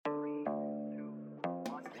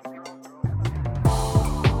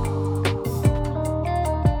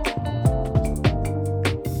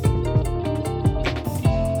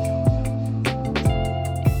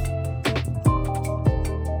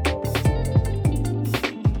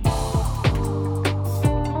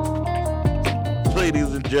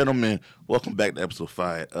Ladies and gentlemen, welcome back to episode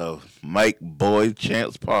 5 of Mike Boy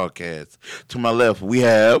Champs Podcast. To my left, we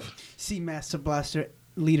have... C Master Blaster,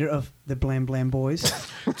 leader of the Blam Blam Boys.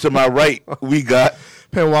 To my right, we got...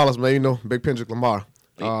 Penn Wallace, man, you know, Big Pendrick Lamar.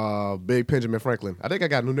 Big Benjamin Franklin. I think I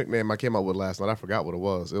got a new nickname I came up with last night. I forgot what it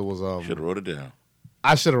was. It was... Should have wrote it down.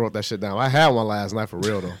 I should have wrote that shit down. I had one last night for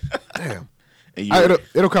real, though. Damn. And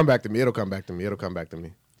it'll come back to me. It'll come back to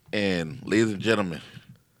me. And ladies and gentlemen,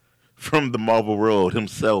 from the Marvel world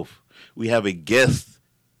himself, we have a guest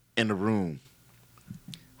in the room.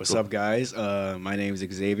 What's up, guys? My name is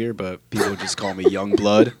Xavier, but people just call me Young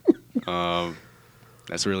Blood.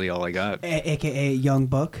 That's really all I got. AKA Young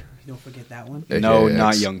Buck. Don't forget that one. No, AKA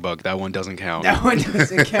not Young Buck. That one doesn't count. That one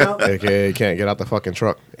doesn't count. AKA can't get out the fucking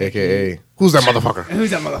truck. AKA who's that motherfucker? Who's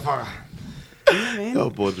that motherfucker? Yeah, man. Y'all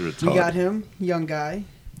boys are retarded. We got him, young guy.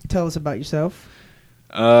 Tell us about yourself.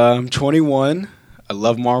 I'm 21. I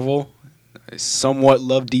love Marvel. I somewhat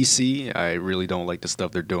love DC. I really don't like the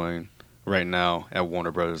stuff they're doing right now at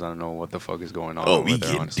Warner Brothers. I don't know what the fuck is going on. Oh, we over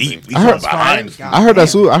there, get honestly. deep. We I heard- come behind the God.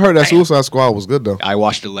 scenes. I heard that Suicide Squad was good though. I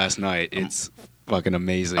watched it last night. It's fucking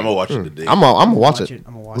amazing. I'm going to watch it today. I'm gonna watch it. I'm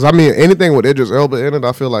gonna watch 'Cause I mean, anything with Idris Elba in it,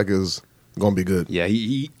 I feel like is gonna be good. Yeah,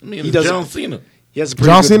 he John doesn't. Cena. He has a pretty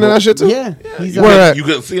John good Cena, voice. that shit too. Yeah. He's You Where couldn't- at? you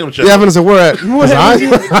couldn't see him. Yeah, Evan said, where at? 'Cause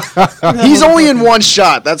I- He's only in one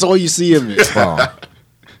shot. That's all you see of him. Oh.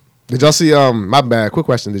 Did y'all see? My bad. Quick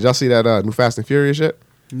question. Did y'all see that new Fast and Furious yet?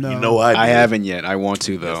 No. You know I did. I haven't yet. I want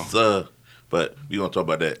to though. Yes, but we going to talk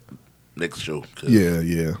about that next show. 'Cause- Yeah.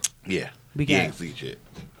 Yeah. We He got- ain't seen shit.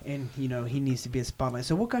 And, you know, he needs to be a spotlight.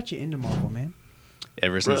 So what got you into Marvel, man?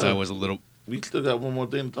 Ever since Bruh. I was a little. We still got one more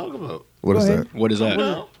thing to talk about. What Go is ahead. that? What is that?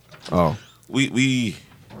 Well, Oh. we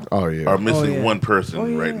Oh yeah. are missing yeah. one person Oh,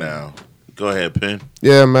 yeah. right now. Go ahead, Penn.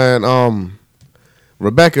 Yeah, man.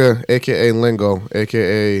 Rebecca, aka Lingo,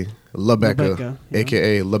 aka LaBecca, Yeah.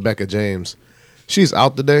 aka LaBecca James. She's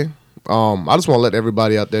out today. I just want to let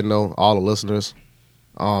everybody out there know, all the listeners,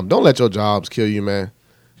 don't let your jobs kill you, man.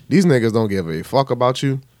 These niggas don't give a fuck about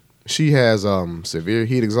you. She has severe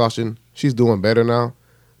heat exhaustion. She's doing better now,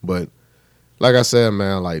 but like I said,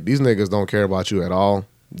 man, like these niggas don't care about you at all.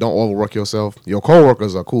 Don't overwork yourself. Your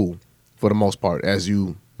coworkers are cool for the most part, as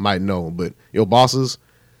you might know, but your bosses,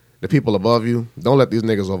 the people above you, don't let these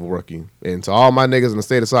niggas overwork you. And to all my niggas in the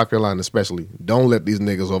state of South Carolina especially, don't let these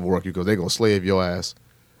niggas overwork you because they gonna slave your ass.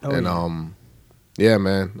 Oh, And yeah,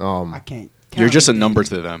 man. I can't. You're count just a it. number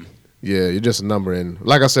to them. Yeah, you're just a number. And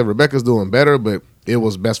like I said, Rebecca's doing better, but it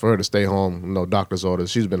was best for her to stay home. You know, doctor's orders.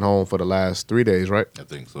 She's been home for the last 3 days, right? I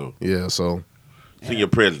think so. Yeah, so Send your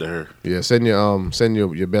prayers to her. yeah, send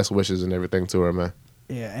your best wishes and everything to her, man.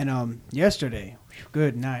 Yeah, and yesterday,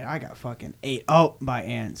 good night, I got fucking ate up by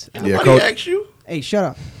ants. Yeah, Nobody Coach- asked you? Hey, shut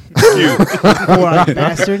up. You. Four-eyed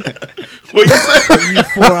bastard. What you say? You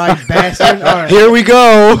four-eyed bastard. All right. Here we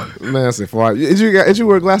go. Man, I said, did you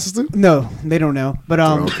wear glasses too? No, they don't know. But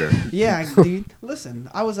Okay. yeah, dude. Listen,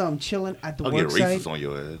 I was chilling at the I'll get work site. racist on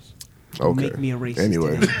your ass. Okay. Make me a racist.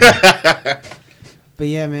 Anyway. today. But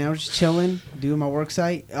yeah, man, I was just chilling, doing my work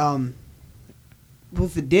site.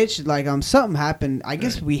 With the ditch, like something happened. I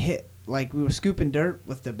guess we hit, like we were scooping dirt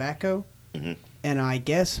with the backhoe, Mhm. and I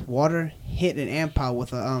guess water hit an ant pile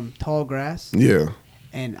with a tall grass. Yeah.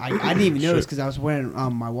 And I didn't even notice Shit. because I was wearing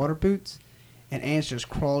my water boots, and ants just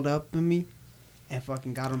crawled up on me, and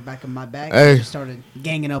fucking got on the back of my back. Hey. And just started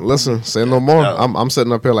ganging up. on me. Listen, say no more. Yeah. I'm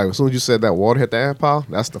sitting up here like as soon as you said that water hit the ant pile,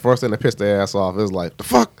 that's the first thing that pissed their ass off. It's like the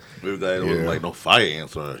fuck. Maybe that Yeah. wasn't like no fire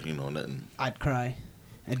ants or, nothing. I'd cry.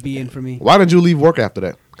 It'd be in for me. Why did you leave work after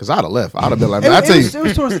that? Because I'd have left. I'd have been like, It man, I was- tell it you, was- it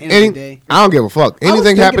was towards the end of the day. I don't give a fuck. I was Anything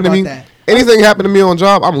thinking happened to me, about that. anything happened to me on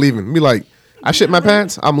job, I'm leaving. Be like, I shit my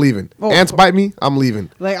pants, I'm leaving. Oh, Ants bite me, I'm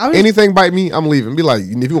leaving. Like I was, Anything bite me, I'm leaving. Be like, if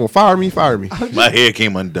you gonna fire me, fire me. My hair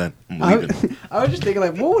came undone. I'm I, leaving. I was just thinking,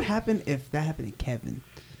 like, what would happen if that happened to Kevin?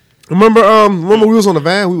 Remember we was on the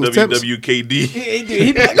van, we was temps. WWKD.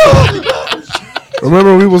 He'd be like, oh!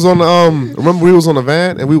 Remember we was on the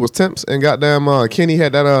van and we was temps and goddamn Kenny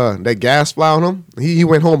had that gas fly on him. He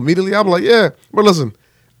went home immediately. I'm like, yeah, but listen,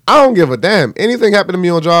 I don't give a damn. Anything happened to me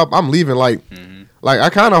on job, I'm leaving. Like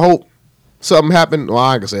I kind of hope something happened. Well,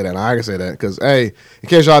 I can say that because hey, in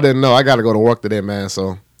case y'all didn't know, I got to go to work today, man.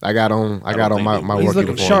 So I got on don't my think work He's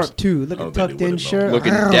looking uniforms. sharp too. I Looking don't think tucked they in would've shirt. known.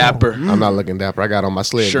 Looking Ow. dapper. I'm not looking dapper. I got on my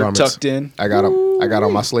slave Shirt garments. tucked in. I got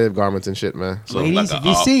on my slave garments and shit, man. So Ladies, like if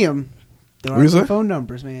you see him, there What you are say? some phone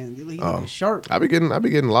numbers, man. He's looking sharp. I be getting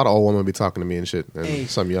a lot of old women be talking to me and shit, and Hey.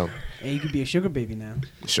 some young Hey, you could be a sugar baby now.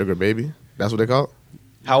 sugar baby. That's what they call it.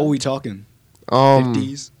 How are we talking? Um,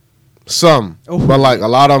 50s? Some, Oh, but like a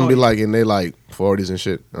lot of them oh, be yeah. like in they like 40s and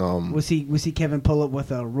shit. Was he Kevin pull up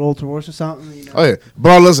with a Rolls Royce or something? You know? Oh yeah,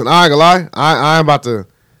 bro. Listen, I ain't gonna lie. I ain't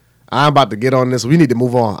about to get on this. We need to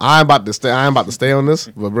move on. I ain't about to stay on this.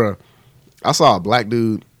 But bro, I saw a black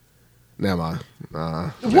dude. Never mind.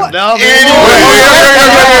 What? No, What else?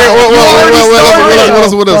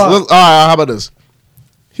 All right, how about this?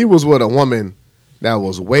 He was with a woman that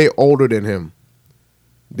was way older than him.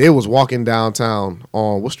 They was walking downtown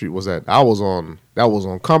on what street was that? That was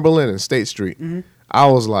on Cumberland and State Street. Mm-hmm. I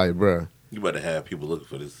was like, bruh, You better have people looking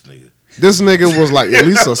for this nigga. this nigga was like at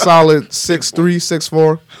least a solid 6'3",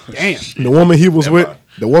 6'4". Damn. The woman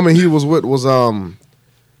he was with was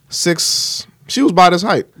 6. She was about his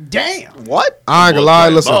height. Damn. What? I ain't gonna Boy, lie,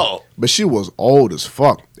 playing listen, ball. but she was old as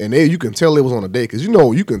fuck, and you can tell it was on a date because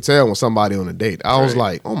you can tell when somebody on a date. I was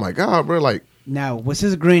like, oh my god, bro, like. Now, was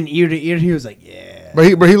his grin ear to ear? He was like, yeah. But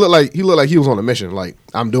he looked like he was on a mission. Like,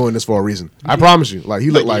 I'm doing this for a reason. I promise you. Like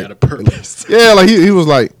he looked like he had a purpose. Yeah, like he was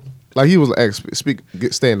like he was like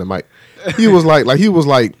stay in the mic. He was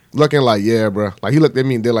like looking like, yeah, bro. Like he looked at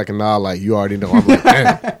me and did like a nod, like you already know. I'm like,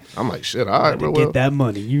 damn. I'm like, shit, all right, bro. To get that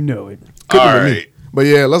money, you know it. All Could've been me. right. But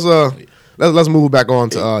yeah, let's move back on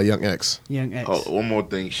to Young X. Young X. Oh, one more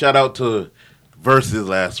thing. Shout out to Versus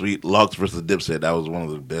last week. Lux versus Dipset. That was one of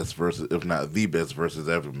the best verses, if not the best verses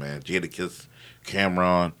ever, man. Jadakiss,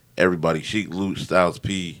 Cameron, everybody. Sheik Luke, Styles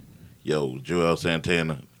P, Joel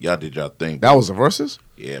Santana. Y'all did y'all thing. That was the verses.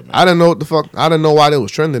 Yeah, man. I didn't know what the fuck. I didn't know why they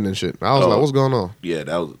was trending and shit. I was like, what's going on? Yeah,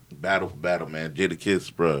 that was battle for battle, man.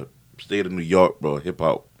 Jadakiss, bro. State of New York, bro. Hip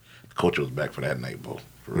hop culture was back for that night, bro.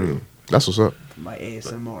 For real. That's what's up. My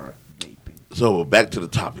ASMR vaping. So back to the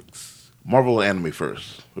topics. Marvel anime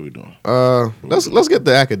first. What are we doing? Let's get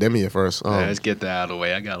the academia first. Let's get that out of the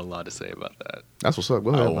way. I got a lot to say about that. That's what's up.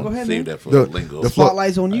 Go I ahead. want Go to ahead, save man. that for The- the lingo. the I flo-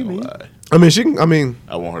 Spotlight's on you, ain't man. gonna lie. I mean, she can. I mean,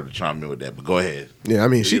 I want her to chime in with that, but go ahead. yeah. I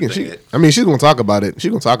mean, she Do can. your thing. I mean, she's gonna talk about it.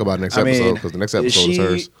 She's gonna talk about it next episode because the next episode is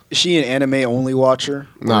hers. Is she an anime only watcher?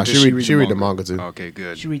 Or Nah, does she read the manga too. Okay,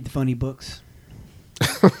 good. She read the funny books.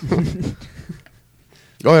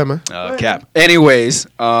 Go ahead, man. Cap. Anyways,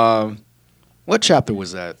 what chapter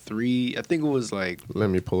was that? 3. I think it was like. Let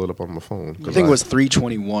me pull it up on my phone. I think it was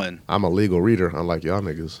 321. I'm a legal reader, unlike y'all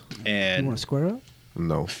niggas. You want And to square up?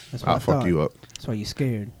 No, That's what I'll I fuck thought. you up. That's why you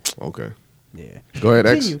scared. Okay. Yeah. Go ahead,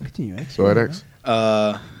 X. Continue, X. Go ahead, X.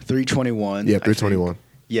 321. Yeah, I think. 321.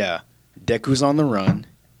 Yeah. Deku's on the run.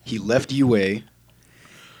 He left UA.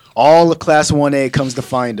 All of Class 1A comes to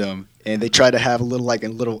find him, and they try to have a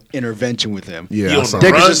little intervention with him. Yeah, He I on saw the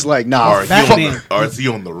that. Deku's run? just like, nah, Or is he on Batman. the- or is he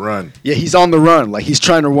on the run? Yeah, he's on the run. Like he's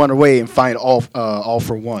trying to run away and find all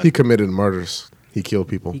for one. He committed murders. He killed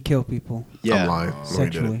people. He killed people yeah. I'm lying. No, he didn't.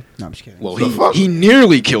 sexually. No, I'm just kidding. Well, The fuck? he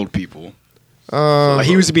nearly killed people. Like,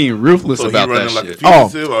 he was being ruthless So he about that running like a shit.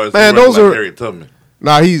 fugitive, or is man, he running those like are- Harriet Tubman?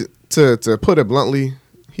 Nah, he's to put it bluntly,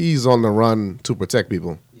 he's on the run to protect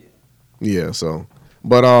people. Yeah. So,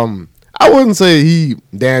 but I wouldn't say he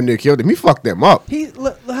damn near killed him. He fucked them up.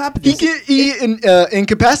 Look happened. He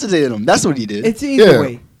incapacitated him. That's what he did. It's either Yeah.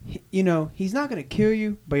 way. He's not gonna kill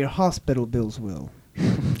you, but your hospital bills will.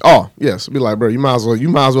 Oh yes, be like, bro, you might as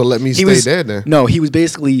well let me He stay was dead then. No, he was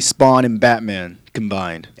basically Spawn and Batman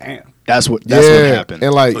combined. Damn. That's what yeah, happened.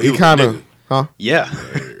 and like So he he was a kind nigga. of, huh? Yeah.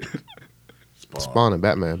 Spawn and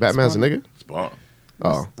Batman. Batman's Spawn. a nigga. Spawn.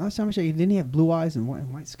 Oh, Last time I checked, didn't he have blue eyes and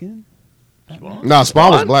white skin? Spawn. nah,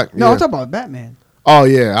 Spawn was black. No, yeah. I'm talking about Batman. Oh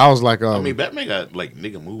yeah, I was like, I mean, Batman got like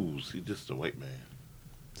nigga moves. He's just a white man.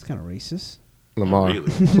 It's kind of racist. Lamar, Really?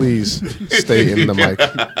 please stay in the mic.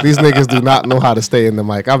 These niggas do not know how to stay in the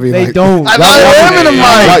mic. I be They like, don't. I Y'all- thought y'all I am be- in the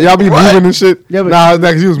mic. Y'all be moving and shit. Yeah, but- Nah, it's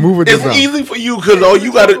because you was moving It's just now. easy for you because all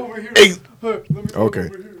you gotta. Okay.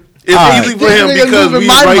 It's All right. easy for him This nigga because moving we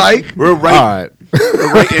my right. mic. We're All right. right.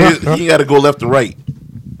 We're right and he got to go left to right.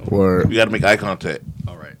 Word. We got to make eye contact.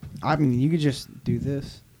 All right. I mean, you could just do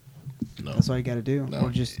this. No. That's all you got to do. No. Or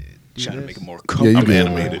just do Trying to this. make it more Yeah, you I'm good.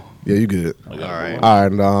 animated. Yeah, you good. I gotta All right.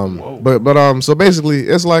 go. All right. But so basically,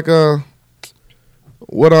 it's like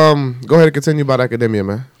what go ahead and continue about academia,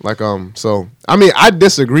 man. Like so I mean I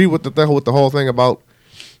disagree with the whole thing about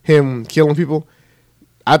him killing people.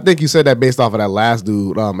 I think you said that based off of that last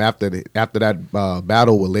dude after that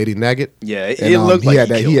battle with Lady Nugget. Yeah, it And, looked he like had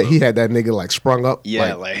that killed he him. had that nigga like sprung up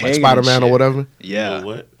Yeah, like hanging and Spider-Man or shit. whatever. Yeah.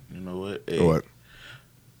 You know what? Hey, Or what?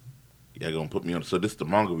 Y'all gonna put me on. So this is the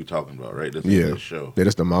manga we talking about, right? This Yeah. is the show. Yeah,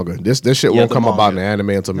 this the manga. This shit Yeah, won't the come about in manga. the anime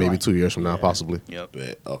until maybe No. 2 years from now, possibly. Yep.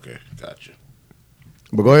 Bet. Okay, gotcha.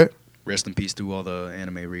 But go ahead. Rest in peace to all the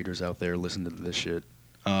anime readers out there listening to this shit.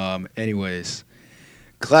 Anyways,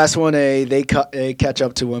 Class 1A, they catch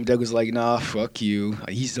up to him. Deku's like, nah, fuck you.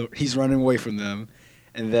 He's running away from them.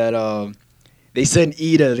 And then they send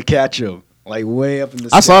Ida to catch him. like way up in the.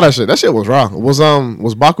 I sky. saw that shit. That shit was raw. Was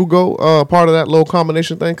Bakugo part of that little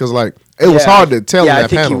combination thing? Because like it was hard to tell. Yeah, in that I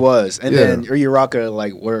think panel. he was. And Yeah. then Uraraka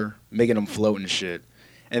like we're making him float and shit.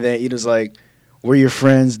 And then Ida's like, "We're your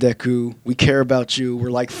friends, Deku. We care about you.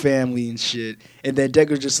 We're like family and shit." And then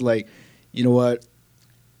Deku's just like, "You know what?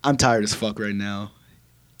 I'm tired as fuck right now.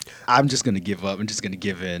 I'm just gonna give up. I'm just gonna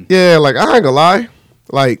give in." Yeah, like I ain't gonna lie.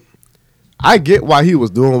 Like I get why he was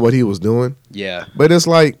doing what he was doing, Yeah. but it's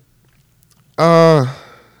like,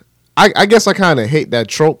 I guess I kind of hate that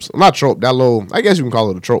tropes. Not trope. That little. I guess you can call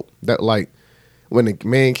it a trope. That like when the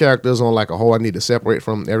main character's on like a whole, I need to separate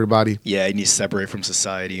from everybody. Yeah, he needs to separate from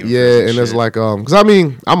society. And Yeah, friends and it's shit. like because I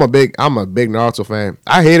mean I'm a big Naruto fan.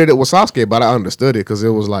 I hated it with Sasuke, but I understood it because it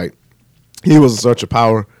was like he was in search of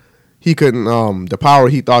power. He couldn't the power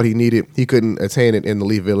he thought he needed. He couldn't attain it in the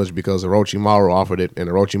Leaf Village because Orochimaru offered it, and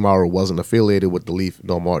Orochimaru wasn't affiliated with the Leaf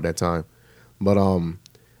no more at that time. But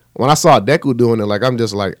when I saw Deku doing it, like I'm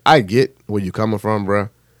just like I get where you coming from, bruh.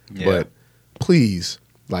 Yeah. But please,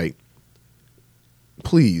 like,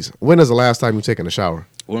 please, when is the last time you taken a shower?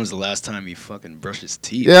 When was the last time he fucking brushed his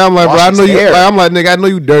teeth? Yeah, I'm like, bro, Washed I his know you. hair? Like, I'm like, nigga, I know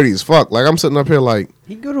you dirty as fuck. Like, I'm sitting up here like,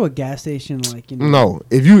 He can go to a gas station, like, no.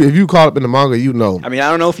 If you caught up in the manga, you know. I mean, I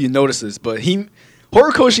don't know if you noticed this, but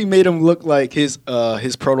Horikoshi made him look like his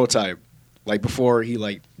prototype, like before he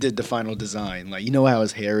like did the final design. Like, you know how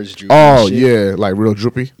his hair is droopy. Oh and shit? yeah, like real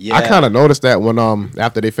droopy. Yeah. I kind of noticed that when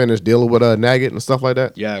after they finished dealing with Nagant and stuff like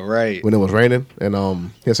that. Yeah, right. When it was raining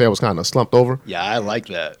and his hair was kind of slumped over. Yeah, I like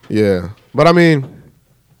that. Yeah, but I mean,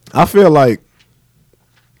 I feel like,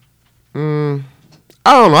 I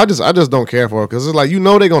don't know. I just don't care for it because it's like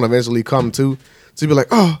they're gonna eventually come to be like,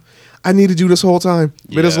 oh, I needed you this whole time.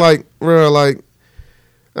 But it's Yeah. like, real like,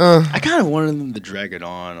 I kind of wanted them to drag it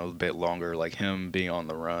on a bit longer, like him being on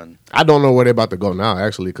the run. I don't know where they're about to go now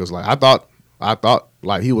actually because like I thought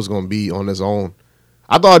like he was gonna be on his own.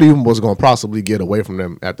 I thought he was gonna possibly get away from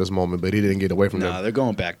them at this moment, but he didn't get away from Nah, them. they're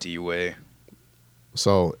going back to UA.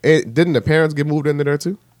 So didn't the parents get moved into there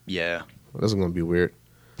too? Yeah. This is gonna be weird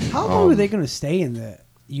How long are they going to stay in the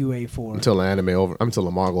UA for? until the anime over. Until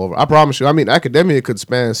the manga over. I promise you. I mean, Academia could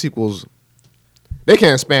span sequels. They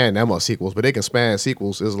can't span that much sequels, but they can span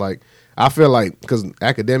sequels. It's like I feel like because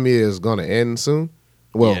Academia is gonna end soon.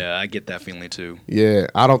 Well, Yeah, I get that feeling too. yeah,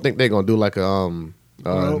 I don't think they're gonna do like a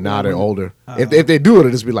now they're older. Oh. If they do it,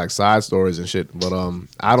 it'll just be like side stories and shit. But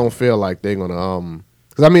I don't feel like they're gonna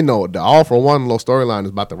because I mean no, the All for One little storyline is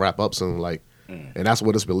about to wrap up soon. Like, and that's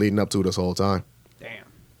what it's been leading up to this whole time. Damn.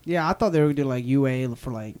 Yeah, I thought they would do like UA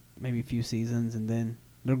for like maybe a few seasons, and then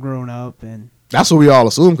they're grown up and. That's what we all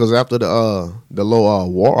assume because after the little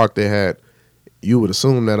war arc they had, you would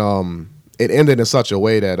assume that it ended in such a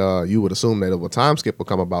way that you would assume that a time skip would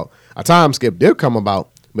come about. A time skip did come about,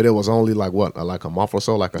 but it was only like what, like a month or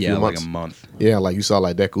so, like a few like months. a month. Yeah, like you saw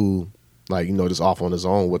like Deku, like just off on his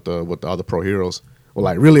own with the other pro heroes, or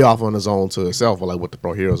like really off on his own to himself, or like with the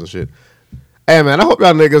pro heroes and shit. Hey man, I hope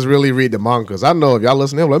y'all niggas really read the manga because I know if y'all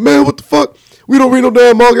listen to him like, man, what the fuck? We don't read no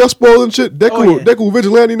damn manga. Y'all spoiling shit. Deku, Oh, yeah. Deku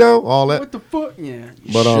vigilante now, all that. What the fuck? Yeah.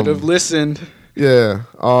 But Should have listened. yeah.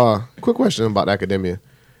 Quick question about Academia.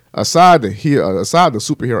 Aside the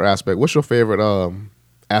superhero aspect, what's your favorite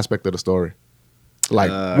aspect of the story?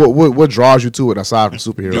 Like what draws you to it aside from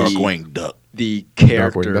superheroes? Darkwing Duck. The Darkwing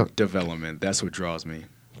character Duck. development. That's what draws me.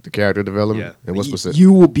 The character development Yeah. and what's Y- specific?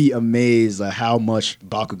 You will be amazed at how much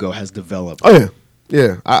Bakugo has developed. Oh yeah,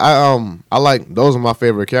 yeah. I like those are my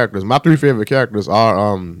favorite characters. My three favorite characters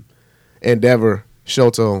are Endeavor,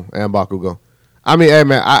 Shoto, and Bakugo. I mean, hey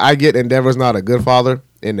man, I get Endeavor's not a good father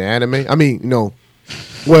in the anime. I mean,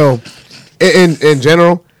 well, in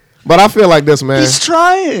general, but I feel like this, man. He's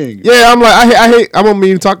trying. Yeah, I'm like, I hate. I'm gonna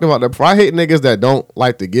mean talking about that before. I hate niggas that don't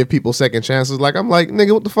like to give people second chances. Like, I'm like,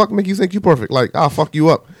 nigga, what the fuck make you think you perfect? Like, I'll fuck you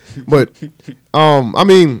up. But, I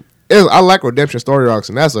mean, I like redemption story arcs,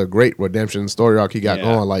 and that's a great redemption story arc he got Yeah.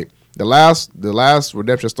 going. Like the last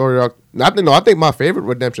redemption story arc. I think my favorite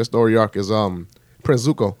redemption story arc is Prince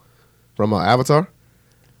Zuko from Avatar.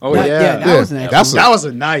 Oh That- yeah. that was an Yeah, excellent- that was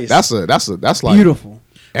a nice. That's like Beautiful.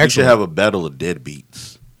 You should have a battle of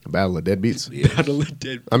deadbeats. Battle of Deadbeats. Yeah. Battle of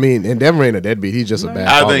Dead. I mean, Endeavor ain't a deadbeat. He's just a bad.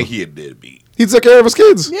 I father. think he a deadbeat. He took care of his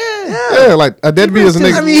kids. Yeah. Like a deadbeat is a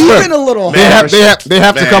nigga. I mean, he Bruh, went a little They have, harsh. they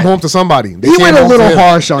have to Man. come home to somebody. They He came went a home to little him.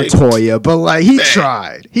 harsh on Toya, but like he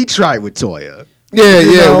tried. He tried with Toya. Yeah,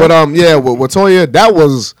 You yeah. know? With Toya, that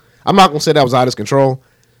was. I'm not gonna say that was out of his control.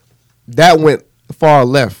 That went far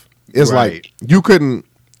left. It's Right. like you couldn't.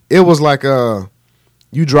 It was like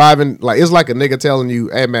you driving like it's like a nigga telling you,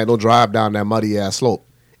 "Hey man, don't drive down that muddy ass slope,"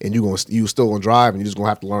 and you still gonna drive, and you just gonna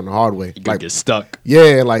have to learn the hard way. You gonna Like get stuck.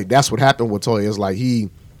 yeah, like that's what happened with Toya. It's like he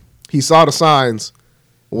he saw the signs,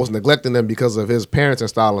 was neglecting them because of his parenting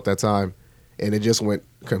style at that time, and it just went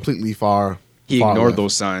completely far. He far ignored left.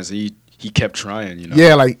 those signs. He kept trying, you know.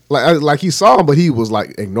 Yeah, like he saw them, but he was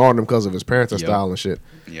like ignoring them because of his parenting Yep. style and shit.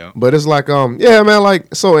 Yeah. But it's like, yeah, man,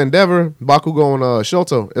 like, so Endeavor, Bakugo, and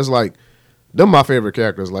Shoto, it's like, them my favorite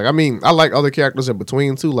characters. Like, I mean, I like other characters in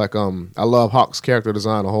between too. Like, I love Hawk's character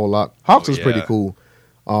design a whole lot. Hawks is pretty yeah. cool.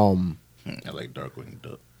 I like Darkwing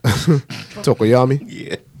Duck. Tokoyami.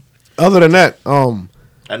 Yeah. Other than that,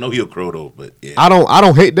 I know he'll crow though, but yeah. I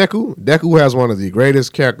don't hate Deku. Deku has one of the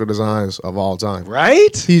greatest character designs of all time.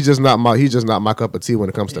 Right? He's just not my cup of tea when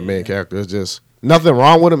it comes to main character. It's just nothing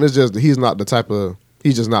wrong with him. It's just he's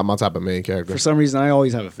just not my type of main character. For some reason, I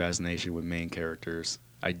always have a fascination with main characters.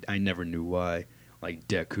 I never knew why. Like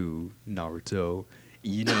Deku, Naruto,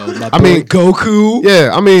 you know, Goku.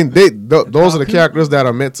 Yeah, I mean, those are the characters that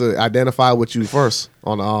are meant to identify with you first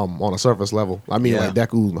on a surface level. I mean, Yeah. like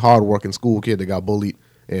Deku, hardworking school kid that got bullied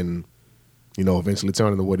and eventually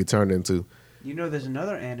turned into what he turned into. You know, there's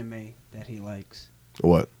another anime that he likes,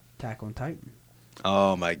 What? Attack on Titan.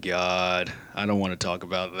 Oh my God, I don't want to talk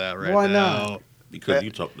about that right Why now. not? Because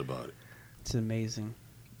you talked about it. It's amazing.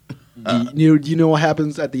 Do you know what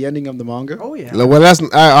happens at the ending of the manga? Oh yeah. Well, that's all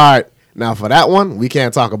right. Now for that one, we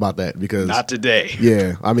can't talk about that because Not today.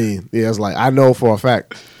 yeah, I mean, yeah, it's like I know for a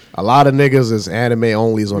fact a lot of niggas is anime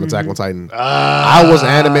onlys on Attack on Titan. I was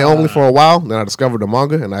anime only for a while, then I discovered the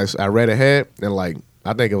manga and I read ahead and like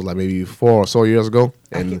I think it was like maybe 4 or so years ago.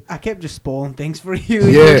 And I kept just spoiling things for you.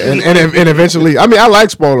 yeah, and eventually, I mean, I like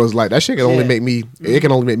spoilers. Like that shit can only Yeah. make me. It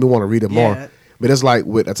can only make me want to read it more. Yeah. But it's like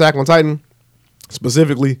with Attack on Titan,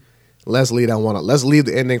 specifically, let's leave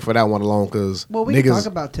the ending for that one alone because Well, we can niggas talk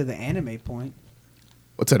about to the anime point.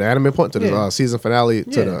 to the anime point to the Yeah. season finale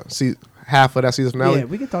to Yeah. the half of that season finale. Yeah,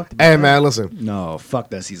 we can talk about Hey that. man, listen. No, fuck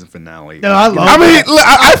that season finale. No, I love I mean, look,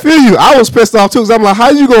 I feel you. I was pissed off too because I'm like, how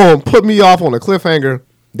you gonna put me off on a cliffhanger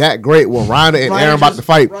that great when Ryan and Aaron about to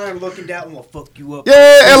fight? Ryan looking down will fuck you up.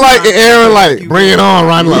 Yeah, and like Aaron, like bring it on,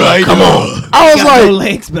 Ryan. Like, come on. I was got no like,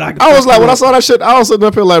 legs, but I can I was fuck like, you when I up. saw that shit, I was sitting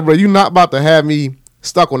up here like, bro, you not about to have me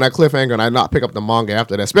stuck on that cliffhanger and I not pick up the manga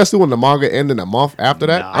after that, especially when the manga ended a month after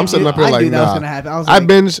that. Nah, I'm sitting up here I like, knew that was nah. gonna happen. I was I like,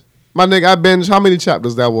 binge, my nigga. I binge. How many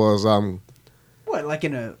chapters that was? what? Like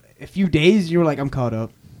in a few days, you were like, I'm caught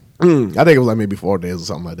up. I think it was like maybe 4 days or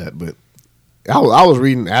something like that. But I was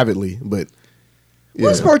reading avidly. But yeah,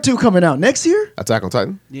 When's part 2 coming out? Next year? Attack on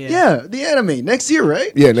Titan. Yeah, the anime. Next year,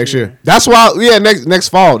 right? Yeah, next year. That's why. Yeah, next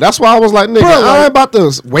fall. That's why I was like, nigga, Bro, I like- ain't about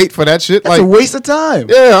to wait for that shit. That's Like, a waste of time.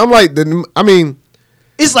 yeah, I'm like, I mean.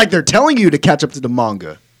 It's like they're telling you to catch up to the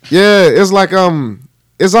manga. Yeah, it's like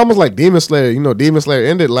it's almost like Demon Slayer. You know, Demon Slayer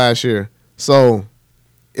ended last year, so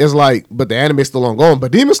it's like, but the anime's still ongoing.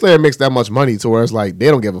 But Demon Slayer makes that much money to where it's like they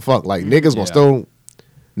don't give a fuck. Like niggas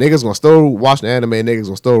gonna still watch the anime. Niggas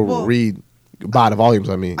gonna still Well, buy the volumes.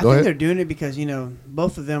 I mean, I go think ahead. they're doing it because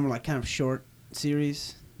both of them are like kind of short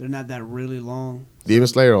series. They're not that really long. Demon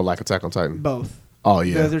Slayer or like Attack on Titan. Both. Oh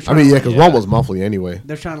yeah, they're I trying mean to yeah, like- because one was monthly anyway.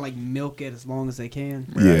 They're trying to like milk it as long as they can.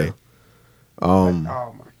 Yeah. Right. Oh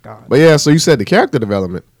my god. But yeah, so you said the character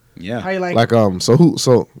development, How Yeah. you like? like So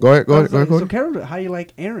go ahead. So character. How you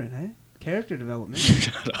like Aaron? Eh? Character development.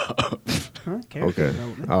 Huh? Character Okay,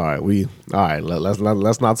 development. all right.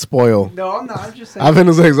 Let's not spoil. No, I'm not. I'm just saying. I've been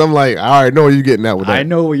to say, I'm like, I already know where you're getting at with that. I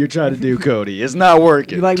know what you're trying to do, Cody. It's not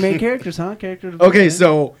working. You like main characters, huh? Character development. Okay,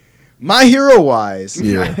 so My Hero wise,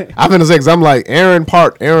 Yeah, I've been to say, because I'm like, Aaron,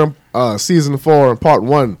 season 4 and part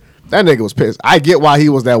 1, that nigga was pissed. I get why he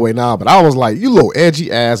was that way now, but I was like, you little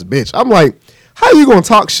edgy ass bitch. I'm like, how you gonna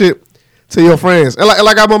talk shit to your friends? And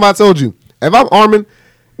like I told you, if I'm Armin,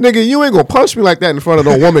 nigga, you ain't gonna punch me like that in front of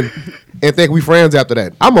no woman and think we friends after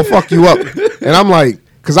that. I'm gonna fuck you up. And I'm like,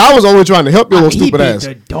 because I was only trying to help your little He stupid beat ass.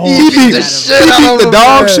 the dog He beat shit the out of him.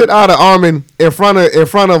 dog shit out of Armin in front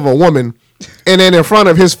of a woman. And then in front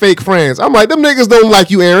of his fake friends. I'm like, them niggas don't like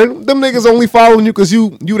you, Aaron. Them niggas only following you because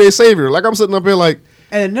you their savior. Like, I'm sitting up here like,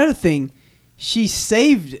 And another thing, she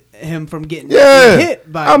saved him from getting yeah.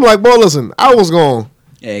 hit by. I'm like, boy, listen, I was going,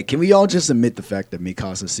 hey, can we all just admit the fact that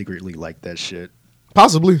Mikasa secretly liked that shit?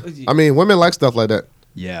 possibly. I mean, women like stuff like that.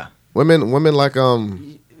 Yeah. Women like,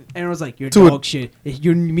 Aaron was like, "You're To a- dog shit.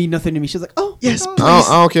 You mean nothing to me." She's like, "Oh, Yes, oh." please.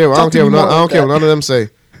 I don't care. I Talk don't to care. me What, more I don't about care what that. none of them say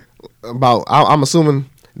about. I'm assuming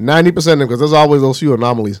 90% of them, because there's always those few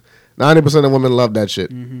anomalies. 90% of women love that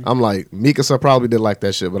shit. I'm like, Mikasa probably did like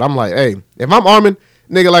that shit, but I'm like, hey, if I'm Armin,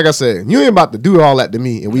 nigga, like I said, you ain't about to do all that to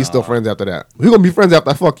me, and we still friends after that. We gonna be friends after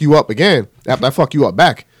I fuck you up again, after I fuck you up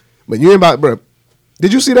back. But you ain't about, bro.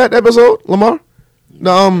 Did you see that episode, Lamar?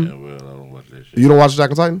 No, Yeah, well, I don't watch that shit. you don't watch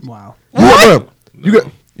Attack on Titan? Wow.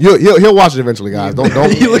 You He'll watch it eventually, guys. Don't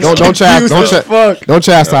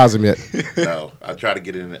chastise him yet. No, I tried to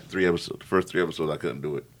get in at 3 episodes. The first 3 episodes, I couldn't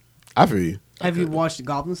do it. I feel you. Have you watched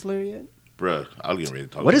Goblin Slayer yet? Bruh, I was getting ready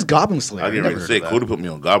to talk. What is Goblin Slayer? I was getting ready to say, Cody put me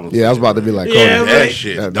on Goblin Slayer. Yeah, I was about to be like, Cody. Yeah, That right.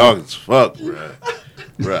 shit, dog as fuck, bruh.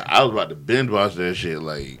 Bruh, I was about to binge watch that shit.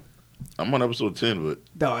 Like, I'm on episode 10, but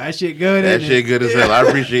No, that shit good. that ain't shit it? good as hell. I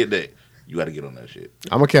appreciate that. You got to get on that shit.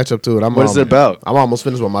 I'm gonna catch up to it. What is it about? I'm almost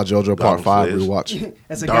finished with my JoJo Part Goblin 5 Slayers. rewatch.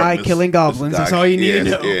 That's a guy Darkness. killing goblins. This That's guy- all you need to yeah,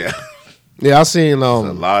 know. Yeah, Yeah, I seen a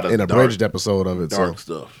lot of an abridged episode of it. dark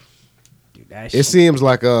So stuff. Dude, that it shit. seems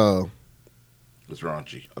like It's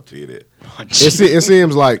raunchy. I'll tell you that. it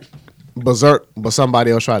seems like Berserk, but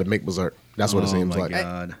somebody else tried to make Berserk. That's what it seems like.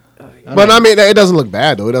 God. But I mean, it doesn't look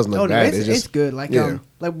bad though. It doesn't look Oh, no, bad. it's good. Like yeah.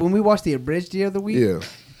 like when we watched the abridged the other week. Yeah.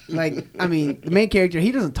 Like, I mean, the main character,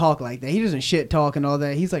 he doesn't talk like that. He doesn't shit talk and all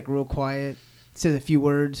that. He's like real quiet. Says a few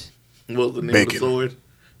words. What was the name of Bacon. the sword?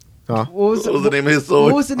 Huh? What was, What was the name of his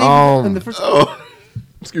sword? What was the name in the first? Oh,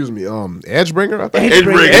 Excuse me. Edgebringer, I think.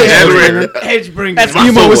 Edgebringer. Edgebringer. That's My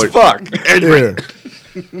emo as sword. fuck.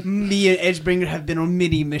 Yeah. Me and Edgebringer have been on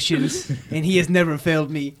many missions, and he has never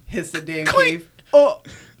failed me. Hits the damn cave. Oh,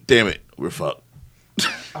 Damn it, we're fucked.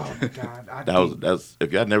 oh my god! That's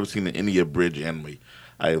if y'all never seen the India Bridge anime,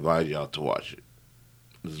 I advise y'all to watch it.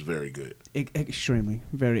 This is very good. Extremely,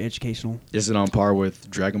 very educational. Is it on par with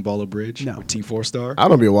Dragon Ball Abridged? No. With Team 4 Star? I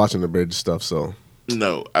don't be watching the bridge stuff, so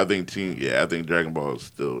No, I think I think Dragon Ball is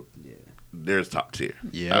still there's top tier.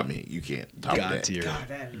 Yeah. I mean you can't top God that. tier. God,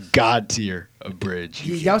 that is. God tier Abridged.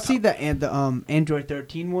 Y'all see the Android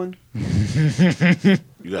 13 one? You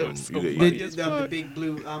got so him. funny. The big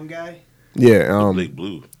blue guy. yeah. Blake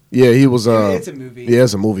Blue. Yeah, he was. It's a movie. Yeah,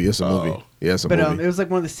 it's a movie. It's a Oh. movie. Yeah, it's a But movie. it was like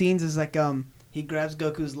one of the scenes is like he grabs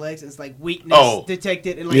Goku's legs and it's like weakness Oh.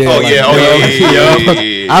 detected and like Yeah, Oh like- yeah,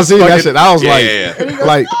 yeah. I seen that shit. I was Yeah.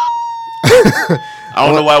 like, I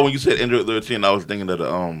don't know why when you said Android 13, I was thinking of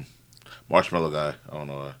the Marshmallow guy. I don't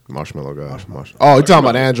know why. Marshmallow guy. Oh, you talking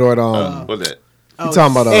about Android? What's that? oh,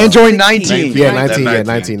 talking about, Android 16. 19. Yeah, 19. 19. Yeah,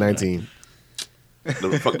 19. 19.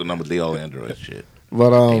 The fuck the number. They all Android shit.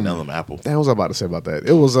 But Ain't none of them Apple. damn, what was I about to say about that?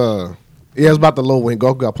 It was yeah, it was about the low when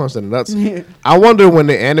Goku got punched in the nuts. Yeah. I wonder when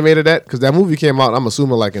they animated that because that movie came out. I'm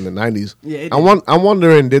assuming like in the 90s. Yeah, it I'm did.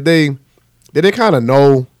 wondering did they kind of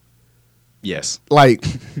know Yes. like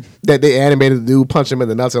that they animated the dude punch him in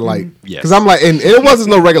the nuts and like Yes. because I'm like and it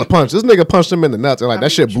wasn't no regular punch. This nigga punched him in the nuts and like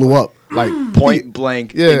that shit blew up like Point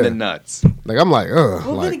blank Yeah. in the nuts. like I'm like Well,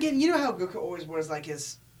 then like again, you know how Goku always wears like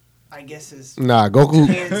his, I guess his nah Goku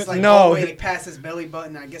hands like No. all the way like, past his belly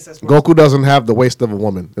button. I guess that's what Goku doesn't have the waist of a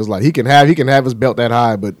woman. It's like he can have his belt that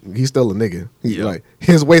high, but he's still a nigga. He's Yeah. like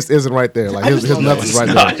his waist isn't right there. Like I his just don't nuts know.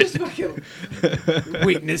 is right there. Fucking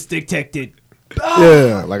weakness detected.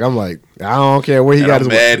 Yeah, like I'm like I don't care where he And got I'm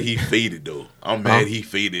his. mad he faded though. I'm mad he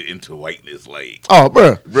faded into whiteness. Like, Oh,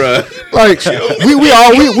 bruh. bruh. Like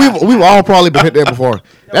we've all probably been hit there before.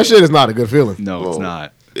 That shit is not a good feeling. No, it's Whoa.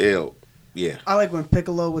 not. Ew. Yeah. I like when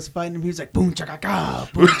Piccolo was fighting him. He was like, "Boom chaka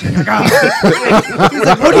boom chaka." He's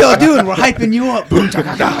like, "What are y'all doing? We're hyping you up." Boom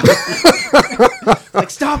chaka. Like,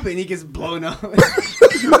 stop it! And he gets blown up. I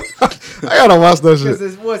gotta watch that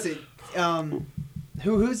Because shit. what's it?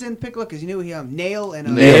 Who's in Piccolo? Because you knew he Nail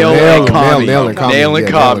and Nail and Kami. Nail and Kami. Nail and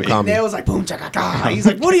Yeah, Kami. Nail's like boom chaka. He's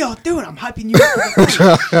like, "What are y'all doing? I'm hyping you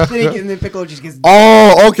up." And then Piccolo just gets.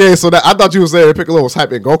 Oh, okay. So that I thought you were saying Piccolo was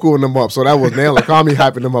hyping Goku and them up. So that was Nail and Kami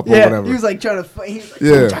hyping them up or Yeah, whatever. he was like trying to fight. He was like,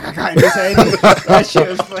 Yeah. boom chaka in his head. That shit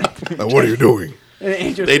was funny. Like, what are you doing? And then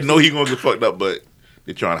Angel They know he gonna get fucked up, but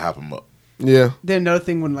they trying to hype him up. Yeah. Then another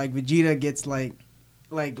thing when like Vegeta gets like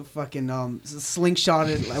fucking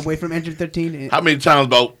slingshotted away from Engine 13 and, How many times?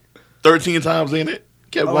 About 13 times in it.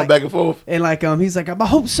 Kept going like- back and forth. and like he's like, I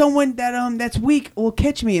hope someone that's weak will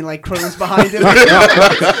catch me, and like Krillin's behind him.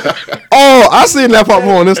 Oh, I seen that part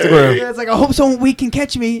more on Instagram. Yeah, it's like, I hope someone weak can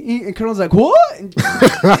catch me, and Krillin's like, what?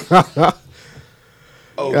 And-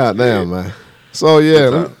 Oh, God damn, man. So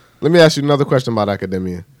yeah, let me ask you another question about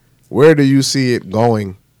Academia. Where do you see it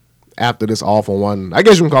going after this awful one? I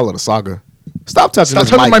guess you can call it a saga. Stop touching Stop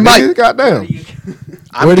this touching mic, my nigga. mic. Goddamn.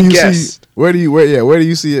 I'm Where do the you guest. see? Where do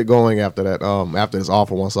you see it going after that? After this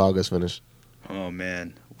awful one saga is finished. Oh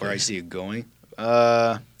man, where I see it going?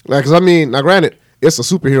 Like, cause I mean, now granted, it's a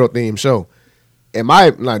superhero themed show.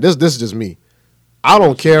 This is just me. I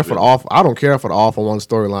don't care for the awful one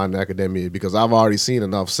storyline in Academia because I've already seen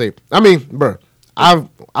enough. I mean, bruh,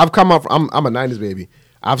 I've come up. I'm a '90s baby.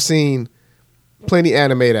 I've seen plenty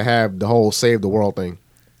anime that have the whole save the world thing.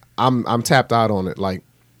 I'm tapped out on it. Like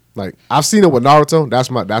I've seen it with Naruto.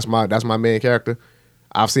 That's my main character.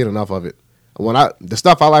 I've seen enough of it. the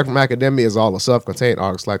stuff I like from Academia is all the self-contained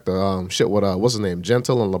arcs, like the shit with what's his name,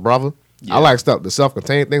 Gentle and La Brava. Yeah. I like stuff, the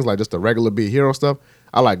self-contained things, like just the regular Be a Hero stuff.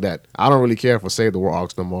 I like that. I don't really care for Save the World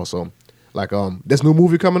arcs no more. So, like this new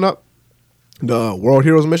movie coming up, the World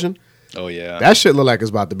Heroes Mission. Oh yeah, That shit look like it's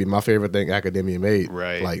about to be my favorite thing Academia made.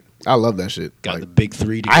 Right. Like I love that shit. got Like, the big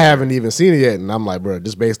three. I haven't even seen it yet, and I'm like, bro,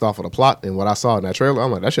 just based off of the plot and what I saw in that trailer,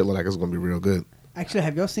 I'm like, that shit look like it's gonna be real good. Actually,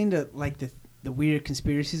 have y'all seen the weird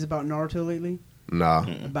conspiracies about Naruto lately? Nah,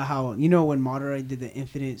 About how when Madara did the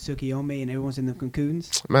Infinite Tsukiyome and everyone's in the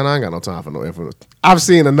cocoons. man, I ain't got no time for no Infinite. I've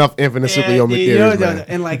seen enough Infinite Tsukuyomi theories, man.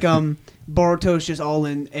 And like Boruto's just all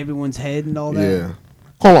in everyone's head and all that. Yeah.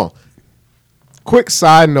 Hold on. Quick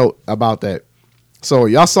side note about that. So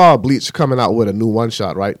y'all saw Bleach coming out with a new one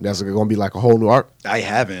shot, right? That's gonna be like a whole new arc. I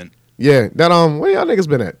haven't. Yeah, that where y'all niggas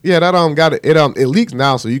been at? Yeah, that got it. It leaks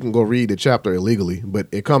now, so you can go read the chapter illegally, but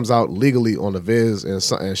it comes out legally on the Viz and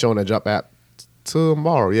Shonen Jump app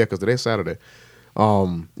tomorrow. Yeah, because today's Saturday.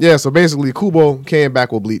 Yeah, so basically Kubo came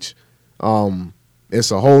back with Bleach. It's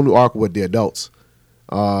a whole new arc with the adults,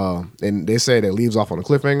 and they say that leaves off on a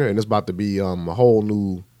cliffhanger, and it's about to be a whole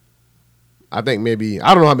new. I think maybe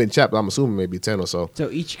I don't know how many chapters. I'm assuming maybe 10 or so. So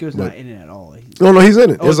Ichigo's not in it at all. No, he's in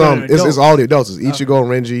it. Oh, It's they're all the adults. It's Ichigo,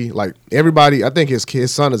 Renji, like everybody. I think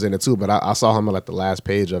his son is in it too, but I saw him at like the last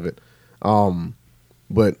page of it.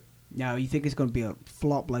 But Now you think it's gonna be a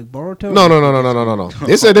flop like Boruto? no.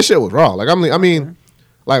 They said this shit was raw. Like I mean,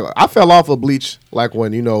 like I fell off of Bleach like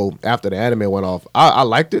when after the anime went off. I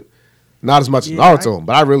liked it, not as much as Naruto,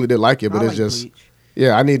 but I really did like it. But I it's like just Bleach.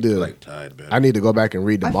 yeah, I need to like Tide better. I need to go back and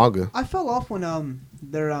read the manga. I fell off when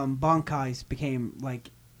their Bankais became like.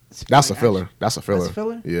 That's a like, filler. That's a filler. That's a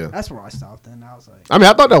filler. Yeah. That's where I stopped. Then I was like, I mean,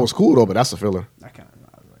 I thought that was cool though, but that's a filler. I was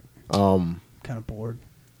like, kind of bored.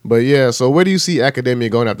 But yeah, so where do you see Academia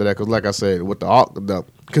going after that? Because like I said, with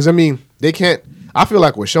because I mean, they can't. I feel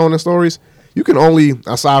like with shonen stories, you can only,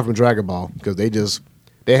 aside from Dragon Ball, because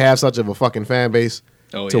they have such of a fucking fan base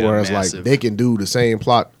Oh, to yeah, where it's massive. like they can do the same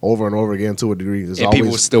plot over and over again to a degree. There's And always,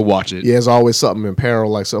 people still watch it. yeah, there's always something in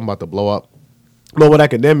peril, like something about to blow up. But with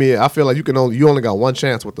Academia, I feel like you only got one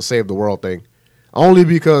chance with the save the world thing, only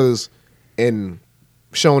because in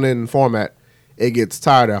shonen format it gets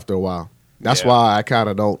tired after a while. That's Yeah. why I kind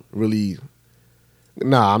of don't really.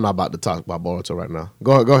 Nah, I'm not about to talk about Boruto right now.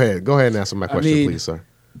 Go ahead and answer my question, mean, please, sir.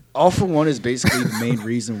 All for One is basically the main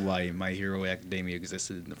reason why My Hero Academia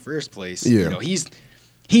existed in the first place. Yeah. You know,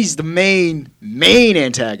 he's the main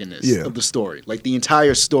antagonist Yeah. of the story. Like the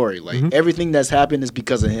entire story. Like everything that's happened is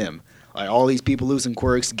because of him. Like all these people losing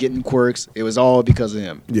quirks, getting quirks, it was all because of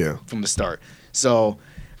him. Yeah. From the start. So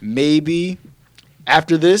maybe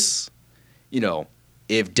after this,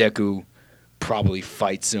 if Deku probably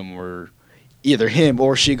fights him or either him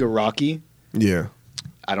or Shigaraki, Yeah.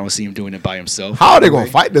 I don't see him doing it by himself. How are they gonna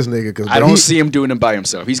fight this nigga? Cause I don't see him doing it by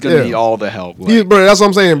himself. He's gonna Yeah. need all the help. Bro, that's what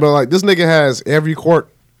I'm saying, bro. Like this nigga has every quirk.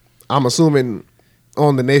 I'm assuming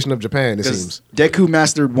on the nation of Japan. It seems. Deku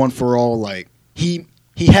mastered One for All. Like he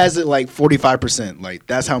has it like 45%. Like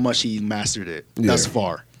that's how much he mastered it thus Yeah.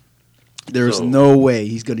 far. There's So- no way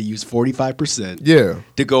he's gonna use 45% Yeah.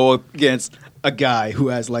 to go against a guy who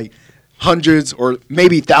has like hundreds or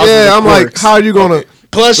maybe thousands. Yeah, of I'm like, quirks. how are you gonna?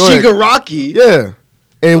 Plus Go ahead. Shigaraki. Yeah,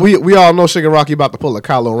 and we all know Shigaraki about to pull a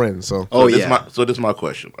Kylo Ren. So Oh this yeah. So this is my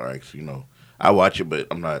question. All right, so, I watch it, but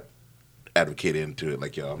I'm not advocating into it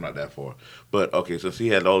like y'all. I'm not that far. But okay, so he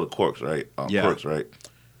had all the quirks, right? Yeah. Quirks, right?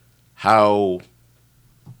 How?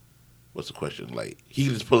 What's the question? Like he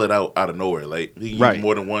can just pull it out of nowhere. Like he can Right. use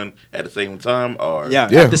more than one at the same time, or Yeah,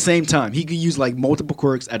 Yeah. at the same time. He could use like multiple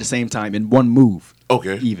quirks at the same time in one move.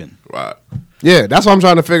 Okay, Even. right. yeah, that's what I'm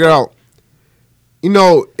trying to figure out.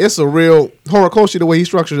 It's a real Horikoshi. The way he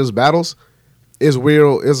structured his battles is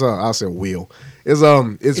real. I said wheel.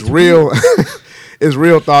 It's real. It's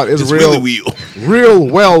real thought. It's It's real. really wheel. Real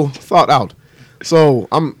well thought out. So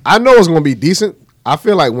I know it's gonna be decent. I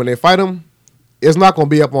feel like when they fight him, it's not gonna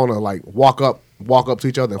be up on a like walk up to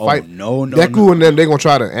each other and Oh, fight. no, Deku no. and them, they're gonna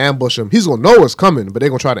try to ambush him. He's gonna know it's coming, but they're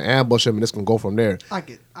gonna try to ambush him and it's gonna go from there. I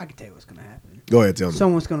could tell you what's gonna happen. Go ahead, tell me.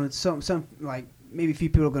 Someone's gonna some like maybe a few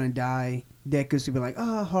people are gonna die. Deku's gonna be like,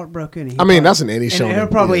 heartbroken. And I mean, that's in any and shonen, he'll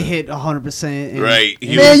probably yeah. hit 100%. Right.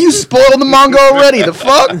 Man, you spoiled the manga already. The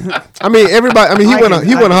fuck? I mean, everybody. I mean, he I went. can-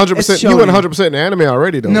 He I went can- 100%. it's He went shonen. 100% in the anime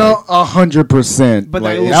already, though. No, 100%. But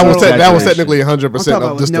Like, that- it's that was So- that was exaggeration. technically 100% I'm talking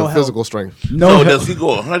of just about the no help. physical strength. No, So hell- does he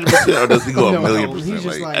go 100% or does he go No, a million no, percent? he's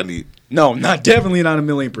just Like, like- I need. no, definitely not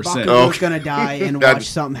 1,000,000%. Bakugo's gonna die and That- watch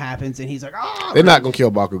something happens, and he's like, They're not gonna kill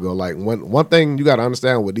Bakugo. Like one thing you got to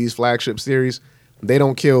understand with these flagship series, they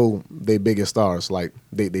don't kill their biggest stars. Like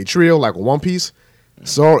they trio like One Piece.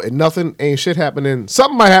 So nothing, ain't shit happening.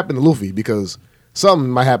 Something might happen to Luffy because something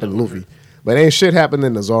might happen to Luffy, but ain't shit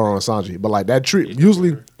happening to Zoro and Sanji. But like that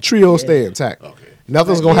usually trios stay intact. Okay.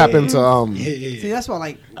 Nothing's gonna happen to See, that's why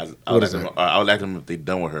like I What would is ask them. I would ask them if they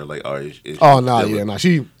done with her. Like, is Oh no, yeah, no.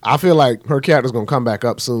 I feel like her character's gonna come back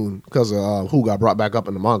up soon because of who got brought back up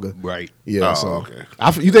in the manga. Right. Yeah. Oh, so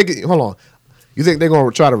okay. you think? Hold on. You think they're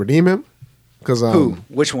gonna try to redeem him? Because Who?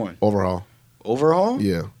 Which one? overall, Overhaul?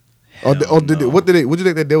 yeah. What do you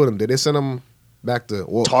think they did with him? Did they send him back to?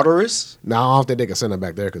 Well, Tartarus? no, I don't think they can send him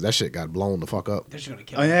back there because that shit got blown the fuck up. they're just gonna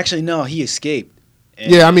kill. I mean, him. actually, no. He escaped.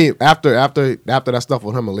 And- Yeah, I mean after that stuff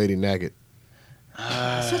with him and Lady Nagant.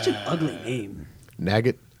 Such an ugly name.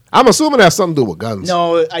 Nagant. I'm assuming that's something to do with guns.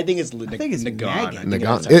 No, I think it's. I think it's Nagan. Nagant. I think Nagant.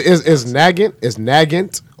 that's how it's Is Nagant? Is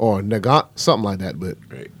Nagant or Nagant? Something like that. But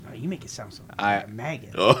Right. Oh, you make it sound so I- maggot.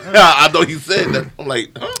 Oh, I thought you said that. I'm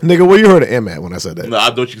like, huh? nigga, where you heard of M at when I said that? No,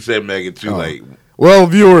 I thought you said Megan too. Oh. Like, Well,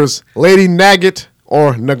 viewers, Lady Nagant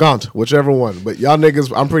or Nagant, whichever one. But y'all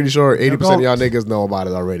niggas, I'm pretty sure 80% of y'all niggas know about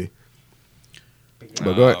it already.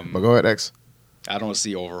 But go ahead. But go ahead, X. I don't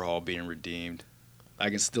see Overhaul being redeemed. I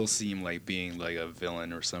can still see him like being like a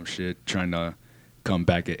villain or some shit, trying to come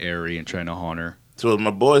back at Eri and trying to haunt her. so is my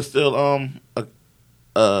boy still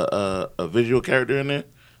a visual character in there?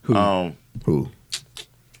 Who? Who?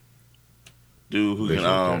 Dude who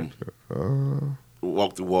Visual can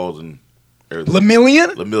walk through walls and everything.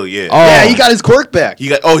 Lemillion? Lemille, yeah. Oh. Yeah, he got his quirk back. He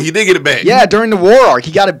did get it back. Yeah, during the war arc,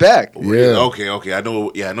 he got it back. Oh, really? Yeah. Okay. I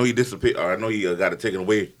know. Yeah, I know he disappeared. Or I know he got it taken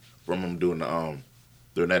away from him during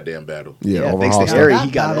that damn battle. Yeah, Yeah, thanks overhaul to stuff. Eri, That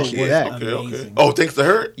he got battle that shit was back. Okay. Amazing. Oh, thanks to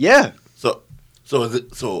her. Yeah. So is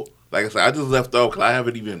it so? Like I said, I just left off because I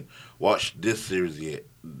haven't even watched this series yet,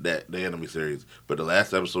 the anime series. But the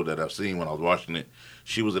last episode that I've seen when I was watching it,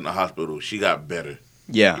 she was in the hospital. She got better,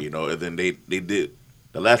 Yeah. you know. And then they did.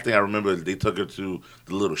 The last thing I remember is they took her to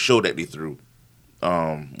the little show that they threw.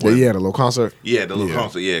 Yeah, the little concert. Yeah, the little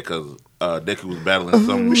concert. Yeah, because Deku was battling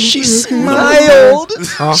some. She smiled.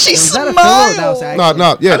 Huh? She Was that a filler or that was smiled. actually? No,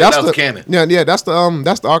 yeah, I think that's that was the canon. Yeah, that's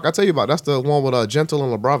the arc I tell you about. That's the one with Gentle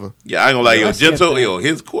and LaBrava. Yeah, I ain't gonna lie, yo, Let's skip Gentle, that. yo,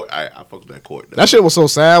 his court. I fuck with that court. That shit was so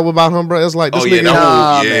sad about him, bro. It's like this Oh, yeah, nigga. that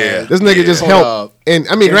Nah, whole, yeah. man. This nigga just Hold helped, up. and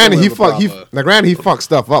I mean, Gentle granted, and LaBrava. he fucked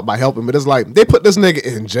stuff up by helping, but it's like they put this nigga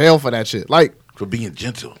in jail for that shit, like For being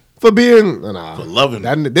gentle. for being For loving.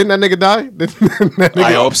 Didn't that nigga die? That nigga-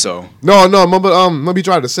 I hope so. No, remember he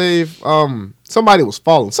tried to save somebody was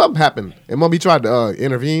falling. Something happened, and Mumby tried to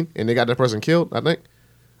intervene, and they got that person killed, I think,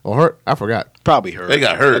 or hurt. I forgot. Probably hurt. They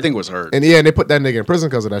got hurt. I think it was hurt. And yeah, they put that nigga in prison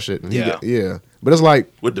because of that shit. And Yeah. yeah. But it's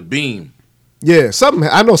like, With the beam. yeah, something.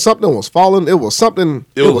 I know something was falling. It was something.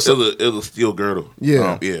 It was a steel girdle.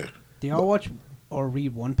 Yeah. Yeah. Do y'all watch or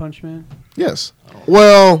read One Punch Man? Yes.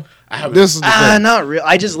 Well, I haven't- this is the thing. Not real.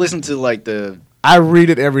 I just listened to like the. I read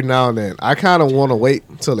it every now and then. I kind of want to wait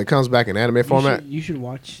until it comes back in anime format. You should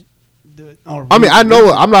watch the. Or I mean, read I know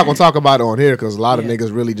the- I'm not gonna talk about it on here because a lot of Yeah.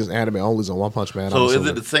 niggas really just anime onlys on One Punch Man. So I'm is it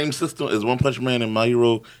assuming. the same system? Is One Punch Man and My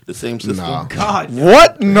Hero the same system? Nah. God.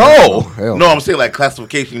 What? No. Hell No, I'm saying like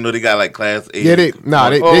classification. You know, they got like class A. Yeah,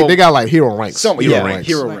 they got like hero ranks. Some- hero yeah, ranks.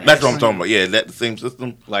 hero Like, rank. That's what I'm talking about. Yeah, is that the same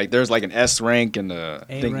system? Like there's like an S rank and a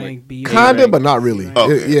A thing rank, like, B Kinda, rank, but not C really. rank.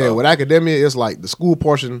 Okay. Yeah, with academia, it's like the school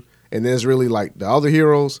portion, and there's really like the other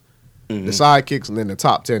heroes, the sidekicks, and then the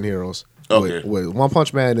top 10 heroes. Okay. With One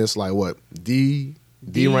Punch Man, it's like what D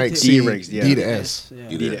rank, to- C, D ranks, yeah. D to S. Yeah.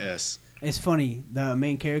 You D did. to S. It's funny. The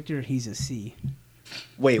main character, he's a C.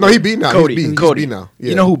 Wait, No, wait. he B now. Cody. He's B. Cody. He's B now. Yeah.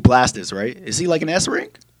 You know who Blast is, right? Is he like an S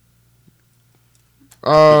rank? See,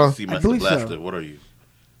 I Master believe so. Blaster. What are you?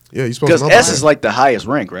 Yeah, he's supposed Because to know S about is that. like the highest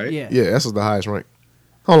rank, right? Yeah. Yeah, S is the highest rank.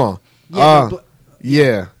 Hold on. Yeah, but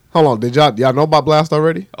Yeah. Hold on. Did y'all know about Blast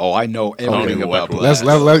already? Oh, I know everything even about watch Blast.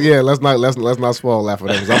 Let's not spoil that for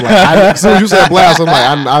them. 'Cause I'm like, as soon as you said Blast, I'm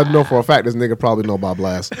like, I know for a fact this nigga probably know about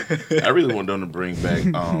Blast. I really want them to bring back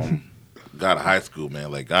God of High School,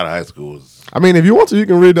 man. Like God of High School is. I mean, if you want to, you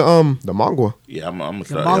can read the manga. Yeah, I'm gonna The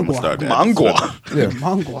start. I'm manga. gonna start that. Mangua. Yeah.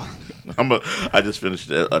 Mangua. I just finished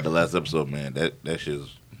the last episode, man. That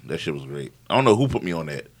shit was great. I don't know who put me on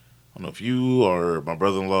that. I don't know if you or my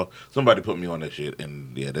brother-in-law. Somebody put me on that shit,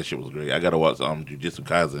 and yeah, that shit was great. I gotta watch Jujutsu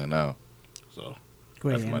Kaisen now. So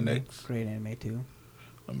Great That's my anime. next. Great anime too.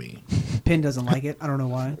 I mean, Pin doesn't like it. I don't know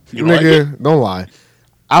why. you like Nigga, it? don't lie.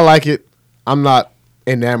 I like it. I'm not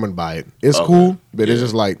enamored by it. It's Okay. cool, but it's Yeah.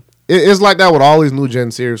 just like it's like that with all these new gen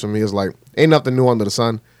series for me. It's like ain't nothing new under the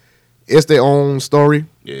sun. It's their own story,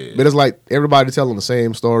 Yeah. but it's like everybody telling the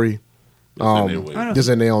same story. their way. I know. just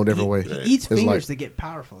in their own different way. He eats It's fingers like- to get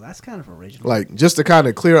powerful. That's kind of original. Like, just to kind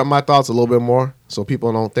of clear up my thoughts a little bit more, so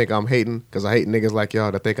people don't think I'm hating, because I hate niggas like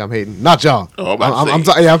y'all that think I'm hating. Not y'all. Oh, I'm about to I'm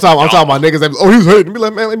say, talking about niggas that, he's hating. Be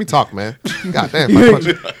like, man, let me talk, man. Goddamn,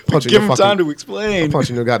 punching Give your him time fucking, to explain.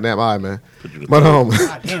 punching your goddamn eye, man. Put you to But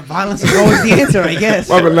God damn, violence is always the answer, I guess.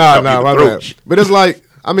 my bad. throat. But it's like,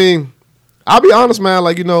 I mean, I'll be honest, man.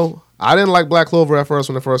 Like, you know, I didn't like Black Clover at first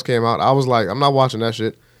when it first came out. I was like, I'm not watching that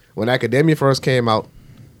shit. When Academia first came out,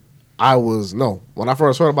 when I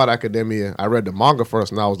first heard about Academia, I read the manga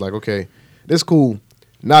first, and I was like, okay, this cool.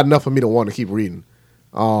 Not enough for me to want to keep reading.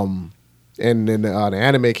 And then the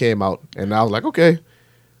anime came out, and I was like, okay,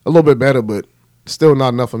 a little bit better, but still not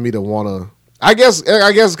enough for me to want to. I guess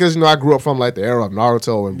because, you know, I grew up from like the era of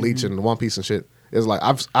Naruto and Bleach and One Piece and shit. It's like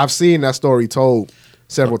I've seen that story told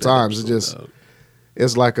several times. It's just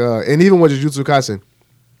it's like and even with Jujutsu Kaisen,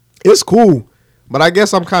 it's cool, but I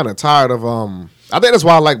guess I'm kind of tired of I think that's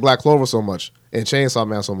why I like Black Clover so much and Chainsaw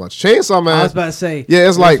Man so much. Chainsaw Man, I was about to say. Yeah,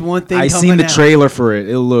 it's there's like- one thing I coming seen the out. trailer for it.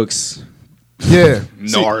 It looks yeah,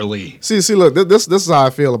 gnarly. See, look, this is how I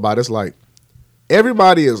feel about it. It's like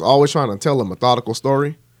everybody is always trying to tell a methodical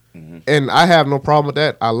story, and I have no problem with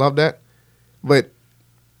that. I love that, but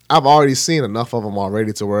I've already seen enough of them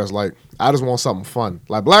already to where it's like I just want something fun.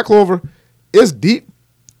 Like Black Clover, it's deep.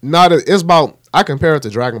 It's about. I compare it to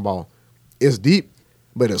Dragon Ball. It's deep,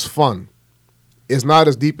 but it's fun. It's not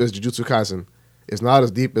as deep as Jujutsu Kaisen. It's not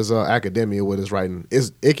as deep as Academia with its writing.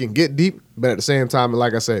 It can get deep, but at the same time,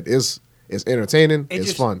 like I said, it's entertaining.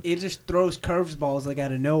 It's fun. It just throws curveballs like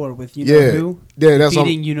out of nowhere with you Yeah. know who. Yeah, that's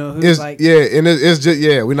Beating you know who. It's, Like and it's just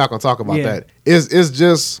we're not gonna talk about Yeah. that. It's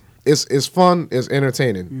just it's fun. It's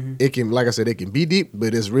entertaining. It can, like I said, it can be deep,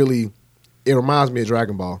 but it reminds me of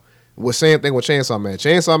Dragon Ball. With same thing with Chainsaw Man.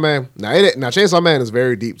 Chainsaw Man now Chainsaw Man is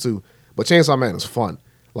very deep too, but Chainsaw Man is fun.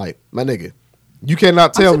 Like my nigga, you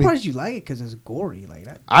cannot tell I'm me. surprised you like it because it's gory like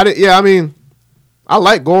that. I did. Yeah, I mean, I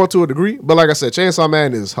like gore to a degree, but like I said, Chainsaw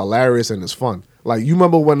Man is hilarious and it's fun. Like you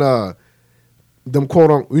remember when them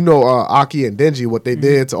Aki and Denji, what they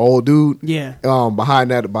did to old dude Yeah.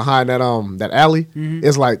 behind that alley.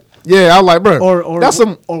 It's like, yeah, I like, bro. Or that's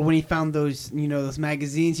some. or when he found those those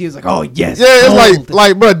magazines, he was like, oh yes. Yeah, it's gold.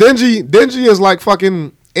 like, bro, Denji is like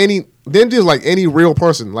fucking Denji is like any real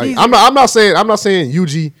person. Like He's- I'm not saying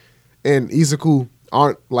Yuji and Izuku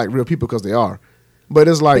aren't like real people because they are, but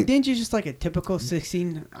it's like, But Denji's just like a typical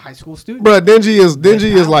 16 high school student. bro, Denji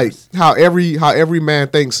is like powers. how every man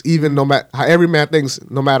thinks, even no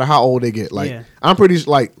matter how old they get. Like Yeah. I'm pretty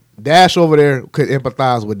like Dash over there could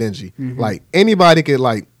empathize with Denji. Like anybody could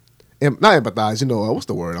like not empathize. What's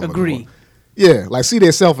the word? I'm looking Agree. for? Yeah, like see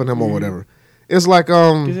themselves in him or whatever. It's like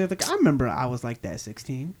 'Cause they're like, I remember I was like that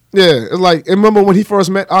 16. yeah, it's like remember when he first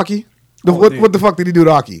met Aki? What the fuck did he do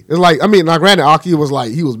to Aki? It's like, I mean, now granted, Aki was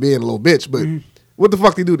like he was being a little bitch, but what the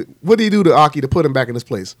fuck did he do? What did he do to Aki to put him back in his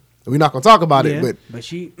place? We're not gonna talk about it, but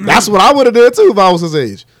she that's what I would have did too if I was his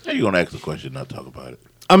age. How you gonna ask the question, not talk about it?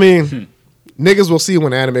 I mean, niggas will see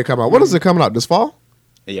when the anime come out. When is it coming out? This fall?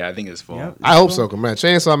 Yeah, I think it's fall. Yep. I hope so, man.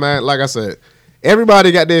 Chainsaw Man, like I said,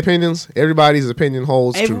 everybody got their opinions. Everybody's opinion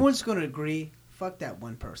holds true. Everyone's gonna agree. Fuck that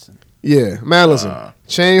one person. Yeah, man. Listen,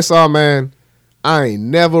 Chainsaw Man. I ain't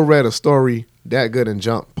never read a story that good in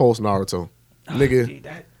Jump post Naruto, nigga. Dude,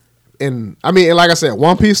 that- And I mean, and like I said,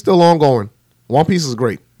 One Piece still ongoing. One Piece is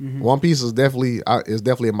great. One Piece is definitely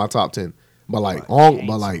in my top 10. But like,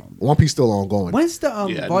 One Piece still ongoing. When's the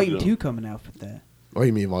Yeah, I volume need to 2 coming out for that? What do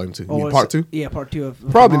you mean Volume 2? You Or mean is Part it- 2? Yeah, part 2 of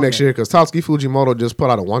Probably manga. next year because Tatsuki Fujimoto just put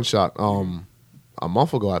out a one shot a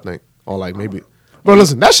month ago, I think, or like maybe. Bro,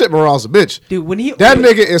 listen, that shit morale's a bitch. Dude, when he That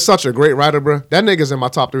nigga is such a great writer, bro. That nigga's in my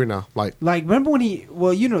top 3 now. Like, remember when he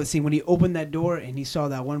the scene when he opened that door and he saw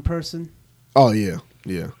that one person. oh yeah,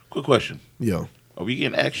 yeah, Quick question: yo, Are we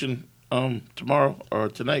getting action tomorrow or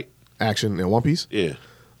tonight? action in One Piece. Yeah.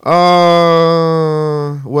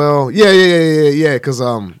 Well, yeah, cause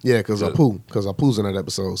Yeah. Apu's in that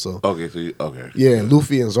episode, so. Okay. Okay. Yeah,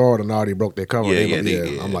 Luffy and Zoro done already broke their cover. Yeah, They-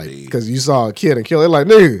 they- I'm like, they- because you saw a kid and kill it, like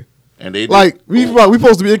nigga, And they like we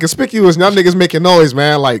supposed to be inconspicuous, and y'all niggas making noise,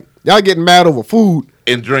 man. Like y'all getting mad over food,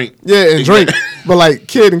 and drink. yeah, and drink, but like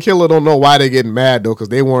kid and killer don't know why they getting mad though, because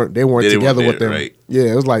they weren't together there, with them. right. Yeah,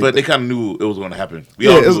 it was like, But they kind of knew it was going to happen. We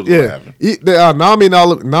all knew it was going to happen. Nami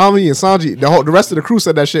and Sanji, the rest of the crew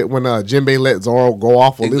said that shit when Jinbei let Zoro go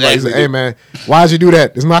off. Or Levi. He said, Exactly. "Hey man, why'd you do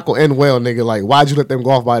that? It's not gonna end well, nigga. Like, why'd you let them go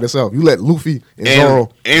off by themselves? You let Luffy and Zoro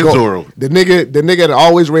go. Zoro. The nigga that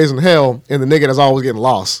always raising hell, and the nigga that's always getting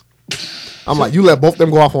lost. I'm like, you let both them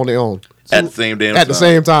go off on their own At the same damn at the time.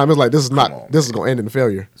 same time. It's like this is Come on, this is gonna end in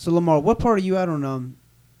failure. So Lamar, what part are you at on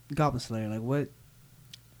Goblin Slayer? Like what?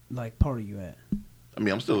 like part are you at? I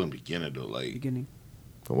mean, I'm still in the beginning though. Like, Beginning.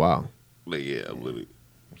 Wow. yeah, I'm literally.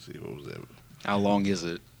 Let's see, what was that? How long is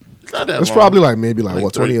it? It's not that It's long. probably like maybe like Like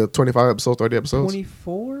what 30. 20 or 25 episodes, 30 episodes.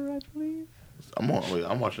 24, I believe.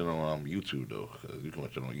 I'm watching it on YouTube though, because you can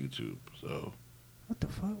watch it on YouTube. So What the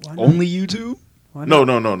fuck? Why not? Only YouTube? Why no.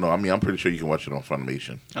 not? I mean, I'm pretty sure you can watch it on Funimation.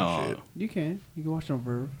 and Oh. shit. You can. You can watch it on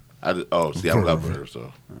Verve See, I don't got Verve,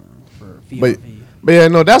 so for But VRV. but yeah,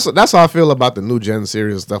 no, that's how I feel about the new gen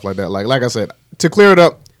series and stuff like that. Like I said, to clear it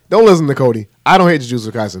up, don't listen to Cody. I don't hate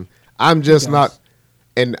Jujutsu Kaisen. I'm just He does. not,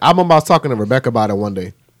 and I'm about talking to Rebecca about it one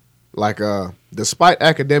day. Like, despite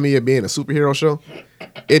Academia being a superhero show,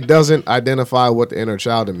 it doesn't identify with the inner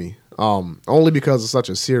child in me. Only because it's such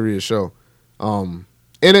a serious show. And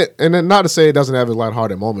then not to say it doesn't have its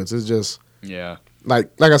lighthearted moments. It's just Yeah. like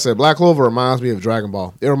I said, Black Clover reminds me of Dragon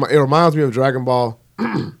Ball. It reminds me of Dragon Ball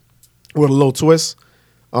with a little twist.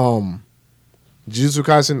 Jujutsu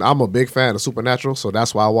Kaisen, I'm a big fan of Supernatural, so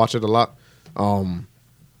that's why I watch it a lot.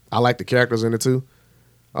 I like the characters in it too.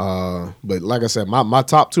 But like I said, my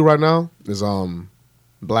top two right now is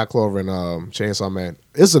Black Clover and Chainsaw Man.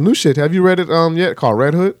 It's a new shit. Have you read it yet? Called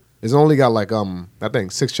Red Hood. It's only got like I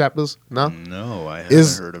think 6 chapters now. No, I haven't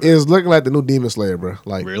It's heard of it. it's looking like the new Demon Slayer, bro.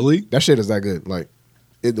 Like Really? that shit is that good. Like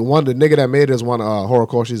the nigga that made it is one of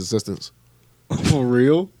Horikoshi's assistants. For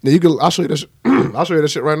real? Yeah, I'll show you that. I'll show you that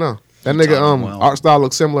shit right now. That nigga Wow. art style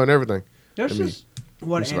looks similar and everything. There's I mean, just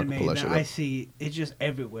one see if I can pull anime that that shit I up. see. It's just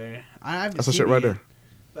everywhere. I haven't That's the seen shit it right yet, there.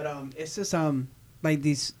 But it's just like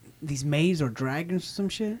these maize or dragons or some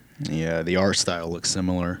shit. Yeah, the art style looks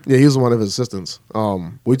similar. Yeah, he was one of his assistants. What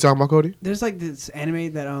you talking about, Cody? There's like this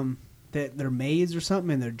anime that they're maize or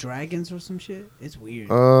something and they're dragons or some shit. It's weird.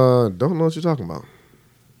 Don't know what you're talking about.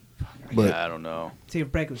 But Yeah, I don't know. See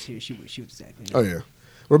if Breck was here, she would exactly. oh yeah,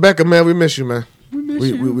 Rebecca, man, we miss you, man. We miss We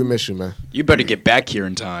you. miss you, man. You better get back here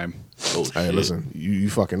in time. oh Hey, shit. listen, you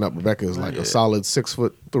fucking up. Rebecca is like Yeah. a solid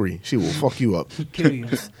 6'3". She will fuck you up. Kill you.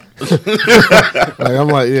 Like I'm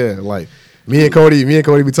like, yeah, like me and Cody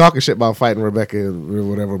be talking shit about fighting Rebecca or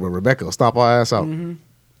whatever, but Rebecca will stomp our ass out. Mm-hmm.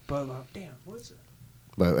 But damn, what's it?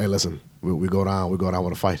 But hey, listen, we go down with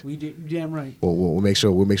a fight. We did damn right. We'll make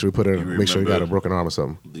sure we put her. You Make sure we got remember a broken arm or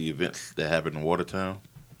something. The events that happened in Watertown,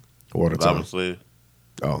 Water Goblin time. Slayer.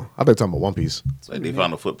 Oh, I think talking about One Piece. Like they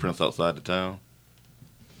found the footprints outside the town.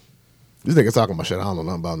 These niggas talking about shit I don't know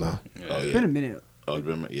nothing about now. Oh It's yeah. been a minute. Oh,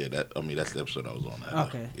 yeah. That's the episode I was on. That.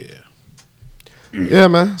 Okay. Yeah. Yeah,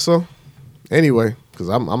 man. So anyway, because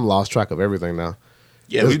I'm lost track of everything now.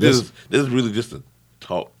 Yeah. This- This is really just a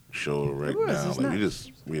talk show right It was, now. it's Like not. we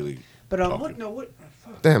just really. But talking. what?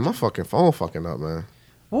 Damn, my fucking phone fucking up, man.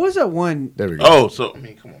 What was that one? There we go. Oh, so I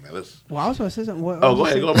mean, come on, man. Let's. Well, I was going to say something. What, Oh, what go was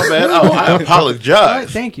ahead. it? Go. My bad. Oh, I All right,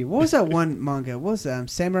 apologize. thank you. What was that one manga? What was that?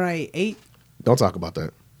 Samurai 8? Don't talk about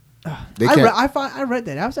that. They I, can't. I read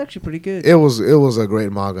that. That was actually pretty good. It was a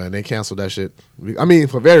great manga, and they canceled that shit. I mean,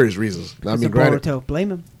 for various reasons. I It's mean, a granted, Boruto.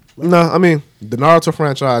 Blame him. no, I mean the Naruto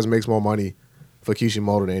franchise makes more money for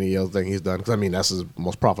Kishimoto than any other thing he's done. Because I mean, that's his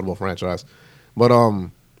most profitable franchise. But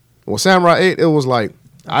with Samurai 8, it was like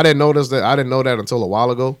I didn't know that until a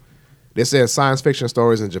while ago. They said science fiction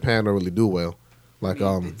stories in Japan don't really do well. Like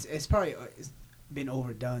it's probably it's been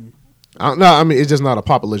overdone. I mean it's just not a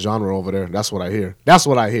popular genre over there. That's what I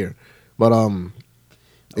hear. But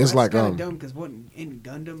it's like kind of dumb because what in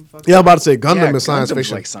Gundam? yeah, I'm about to say Gundam Yeah, is science Gundam's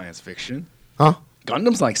fiction, like science fiction. huh?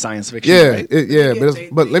 Gundam's like science fiction. Yeah, right? yeah, They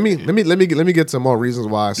but get- let me get some more reasons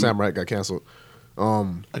why Samurai got canceled.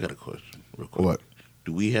 I got a question. Real quick. What?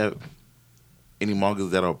 Do we have any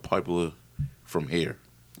mangas that are popular from here?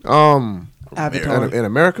 Um, From Avatar. America? in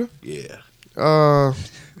America, Yeah.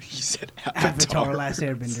 He said Avatar: Last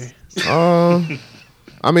Airbender.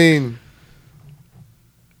 I mean,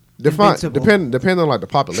 Invincible. depend on like the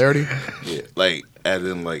popularity. Yeah. Like as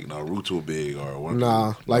in like Naruto big or one.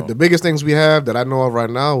 Nah, like the biggest things we have that I know of right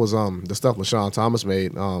now was the stuff LaShawn Thomas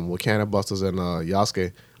made with Cannon Busters and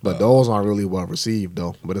Yasuke, but those aren't really well received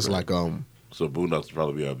though. But it's like So Boondocks would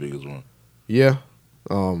probably be our biggest one. yeah,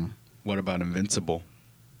 What about Invincible?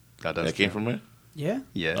 That does That came count. from there? Yeah.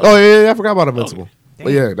 Yeah. oh yeah, I forgot about Invincible. Damn.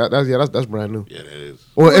 But yeah, that's brand new. Yeah, that is.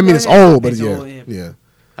 Well, I mean it's Yeah, old, but it's yeah, old, yeah. yeah.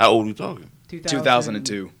 How old are you talking?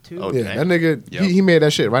 2002. Oh, Yeah, dang. that nigga, Yep. he made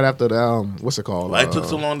that shit right after the what's it called? Why it took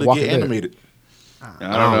so long to Walking get Dead. animated? I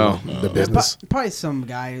don't know. The business. Probably some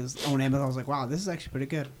guy who's on Amazon was like, "Wow, this is actually pretty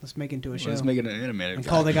good. Let's make it into a show." Let's make it an animated. and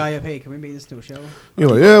call the guy up. Hey, can we make this to a show? You're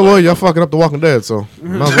like, yeah, well, y'all fucking up The Walking Dead, so.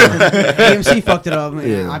 might as well. AMC fucked it up. Yeah.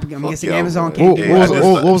 Yeah. I'm guessing y'all, Amazon man. can't What, do what it.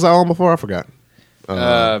 was, what was that on before? I forgot.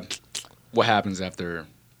 What happens after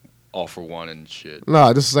All for One and shit.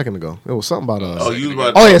 Nah, just a second ago. It was something about Oh, you was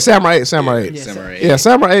about Oh yeah, Samurai 8. Samurai 8. Yeah. Samurai Yeah,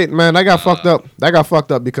 Samurai 8, man, that got fucked up. That got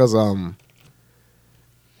fucked up because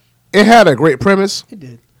it had a great premise. It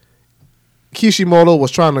did. Kishimoto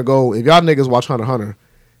was trying to go, if y'all niggas watch Hunter x Hunter,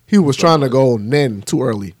 he was trying to go Nen too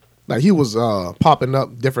early. Like he was popping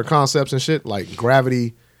up different concepts and shit, like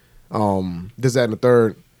gravity, this, that, and the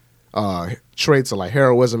third, traits of like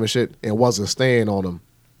heroism and shit, and wasn't staying on them.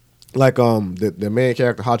 Like the main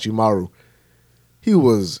character Hachimaru, he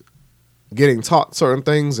was getting taught certain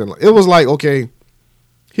things, and it was like, okay,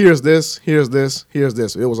 here's this, here's this, here's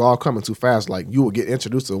this. It was all coming too fast. Like you would get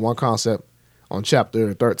introduced to one concept on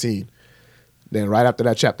chapter 13, then right after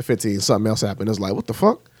that, chapter 15, something else happened. It's like, what the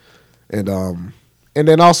fuck? And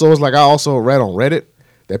then also it's like I also read on Reddit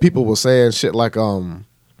that people were saying shit like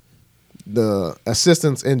the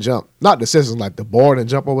assistants in Jump, not the assistants, like the board in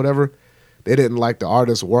Jump or whatever, they didn't like the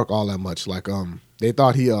artist's work all that much. Like they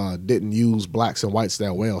thought he didn't use blacks and whites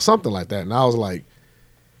that well, something like that. And I was like,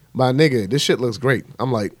 my nigga, this shit looks great.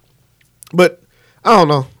 I'm like, but I don't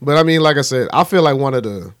know. But I mean, like I said, I feel like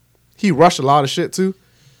he rushed a lot of shit too,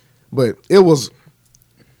 but it was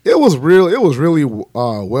really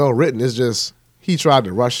well written. It's just he tried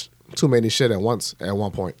to rush too many shit at once at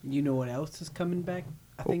one point. You know what else is coming back?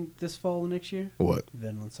 I think this fall next year. What?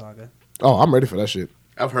 Vinland Saga. Oh, I'm ready for that shit.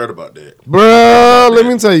 I've heard about that. Bro, let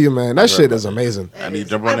me tell you, man, that shit is amazing. I need to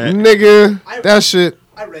jump on that. Nigga, that shit.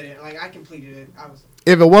 I read it. Like I completed it.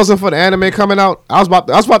 If it wasn't for the anime coming out, I was about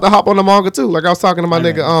to hop on the manga too. Like I was talking to my I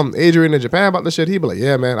nigga know. Adrian in Japan about the shit. He be like,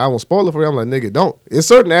 yeah, man, I won't spoil it for you. I'm like, nigga, don't. It's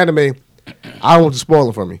certain anime I don't want you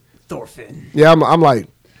spoiling for me. Thorfinn. Yeah, I'm like,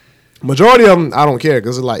 majority of them I don't care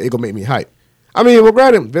because it's like it gonna make me hype. I mean, well,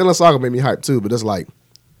 granted, Vinland Saga made me hype too, but it's like,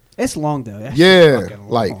 It's long though. That shit's yeah, fucking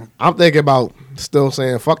like long. I'm thinking about still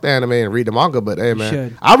saying fuck the anime and read the manga. But hey, man,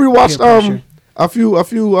 should. I rewatched Peer pressure. a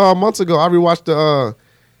few months ago. I rewatched the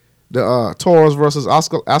Taurus versus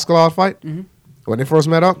Askeladd fight when they first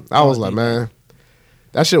met up. I was like, man,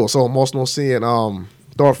 that shit was so emotional seeing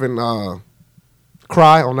Thorfinn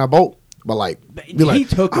cry on that boat, but like But be like, he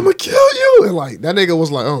took I'm him. gonna kill you, and like that nigga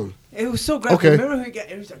was like, It was so graphic. Okay. Remember when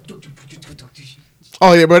it was like,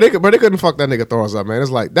 oh yeah, bro, they couldn't fuck that nigga Thoros up, man. It's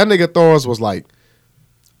like that nigga Thoros was like,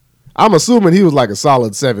 I'm assuming he was like a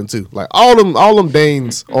solid 7 too. Like all them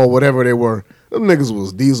Danes or whatever they were, them niggas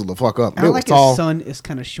was diesel the fuck up. I They was like tall. his son is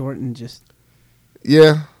kind of short and just.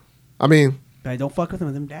 Yeah, I mean, But don't fuck with him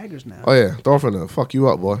with them daggers now. oh yeah, Thorfinn will fuck you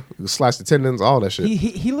up, boy. You slice the tendons, all that shit.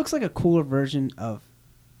 He looks like a cooler version of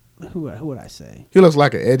who would I say? He looks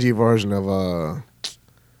like an edgy version of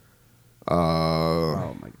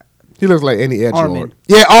Oh my god. he looks like any edge Armin. lord.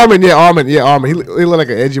 Yeah, Armin. He look like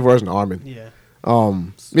an edgy version of Armin. Yeah.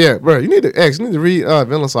 Yeah, bro, you need to read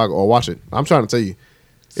Vinland Saga or watch it. I'm trying to tell you,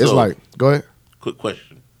 it's So- like, go ahead. Quick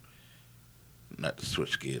question. Not to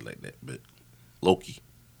switch gears like that, but Loki.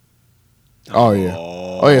 Oh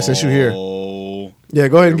yeah, since you here, Oh, yeah,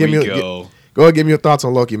 go ahead and here give we me go. go ahead and give me your thoughts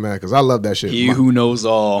on Loki, man, because I love that shit. He who knows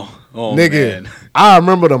all. Oh, Nigga, man. I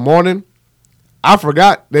remember the morning. I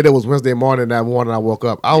forgot that it was Wednesday morning. That morning I woke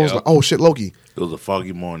up. I was Yep. like, oh shit, Loki. It was a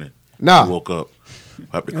foggy morning. Nah. He woke up.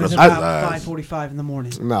 Wiped the It was crust off his about eyes. 5:45 in the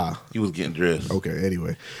morning. Nah. He was getting dressed. Okay.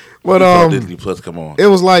 Anyway, He but saw Disney Plus come on. it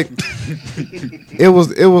was like it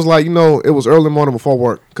was like, you know, it was early morning before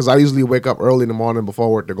work because I usually wake up early in the morning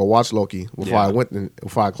before work to go watch Loki before Yeah.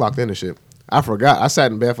 before I clocked in and shit. I forgot. I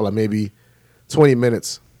sat in bed for like maybe 20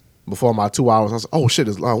 minutes before my 2 hours. I was like, oh shit,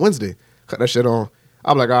 it's Wednesday. Cut that shit on.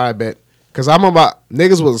 I'm like, all right, bet. Because I'm about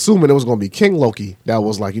niggas was assuming it was gonna be King Loki that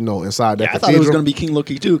was like, you know, inside that Yeah, I thought cathedral. it was gonna be King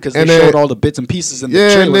Loki too because they And then- showed all the bits and pieces in the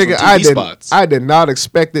Yeah, trailers nigga, on TV spots. I did not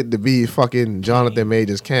expect it to be fucking Jonathan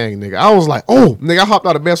Majors Kang, nigga. I was like, oh, nigga, I hopped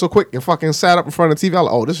out of bed so quick and fucking sat up in front of the TV. I was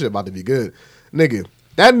like, oh, this shit about to be good, nigga.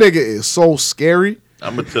 That nigga is so scary.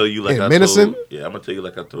 I'm gonna tell you like And I menacing? told. Yeah, I'm gonna tell you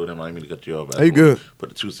like I told him. I didn't mean to cut you off. Are you good? Put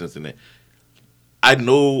the 2 cents in there. I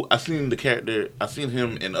know. I seen the character. I seen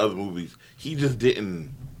him in other movies. He just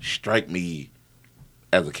didn't strike me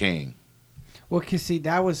as a king. Well, cause see,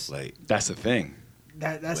 that was Like That's the thing.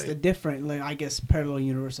 that's the like- different, like, I guess, parallel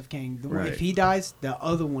universe of Kang. The one, Right. if he dies, the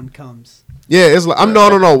other one comes. Yeah, it's like I'm no.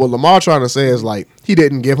 What Lamar trying to say is like he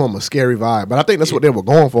didn't give him a scary vibe, but I think that's what they were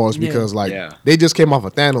going for is Yeah. because like Yeah. they just came off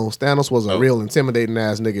of Thanos. Thanos was a Oh. real intimidating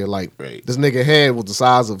ass nigga. Like Right. this nigga head was the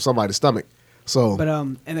size of somebody's stomach. So But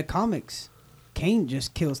in the comics, Kane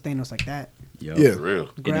just kills Thanos like that. Yo. Yeah. for real.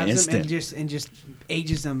 Grabs him instant. and just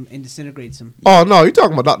ages him and disintegrates him. oh no, you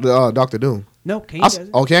talking about Doctor Doom? No, Kane I does s- it.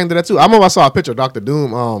 oh, Kang did that too. I remember I saw a picture of Doctor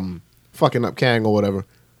Doom fucking up Kang or whatever.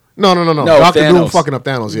 No. No, Doctor Doom Thanos. fucking up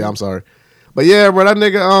Thanos. Yeah, I'm sorry. But yeah, bro, that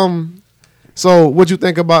nigga. So what you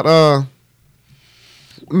think about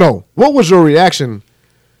No. What was your reaction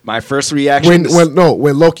My first reaction when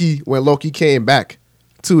Loki came back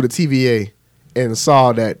to the TVA and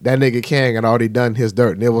saw that nigga Kang had already done his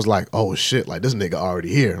dirt, and it was like, oh shit, like this nigga already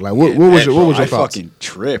here. Like what was your I thoughts? fucking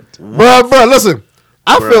tripped. Bro, listen.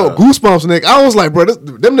 I felt goosebumps, nigga. I was like, bro,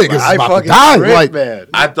 them niggas is about to die. Tripped, like, man.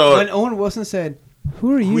 I thought When Owen Wilson said,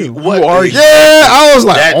 "Who are you?" Who are you? yeah, I was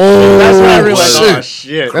like, That's when I oh realized, shit. oh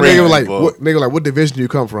shit. That nigga was like, Crazy, what division do you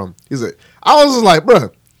come from? He said, I was just like, bro,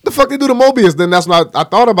 the fuck they do to Mobius? Then that's when I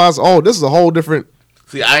thought about it. This is a whole different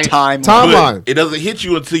See, I ain't timeline. It doesn't hit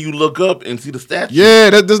you until you look up and see the statue. Yeah,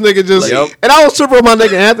 this nigga just. Like, and I was tripping with my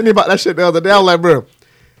nigga Anthony about that shit the other day. I was like, bro,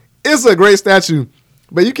 it's a great statue,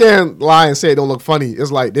 but you can't lie and say it don't look funny.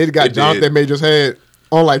 It's like they got Jonathan Major's head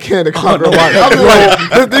on like Candy Conquer. I'm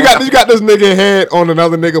like, you got this nigga head on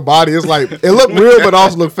another nigga body. It's like it looked real, but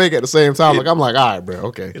also look fake at the same time. Like I'm like, all right, bro,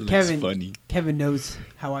 okay. Funny. Kevin knows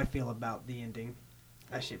how I feel about the ending.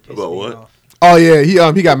 That shit pissed About me what? off. Oh yeah,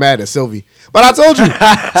 he got mad at Sylvie. But I told you,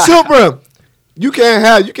 Silver, you can't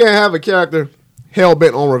have a character hell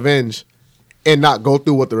bent on revenge and not go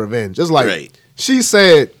through with the revenge. It's like she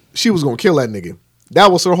said she was gonna kill that nigga.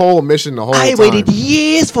 That was her whole mission the whole time. I waited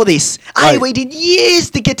years for this. I waited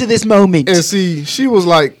years to get to this moment. And see, she was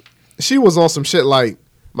on some shit like,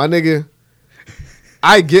 my nigga,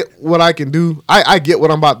 I get what I can do. I get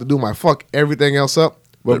what I'm about to do. My fuck everything else up.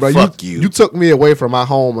 But bro, fuck you took me away from my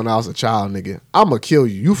home when I was a child, nigga. I'ma kill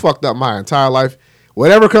you. You fucked up my entire life.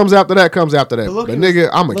 Whatever comes after that comes after that. But nigga,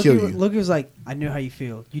 I'ma kill you. Loki was like, I know how you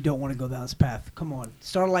feel. You don't want to go down this path. Come on,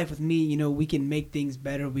 start a life with me. You know, we can make things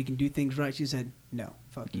better. We can do things right. She said, no,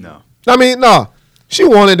 fuck you. No. I mean, no. She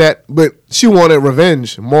wanted that, but she wanted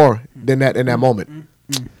revenge more than that in that moment.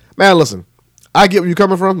 Man, listen, I get where you're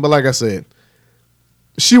coming from, but like I said,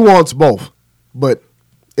 she wants both. But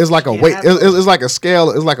it's like a weight. It's like a scale.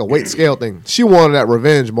 It's like a weight scale thing. She wanted that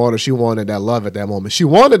revenge more than she wanted that love at that moment. She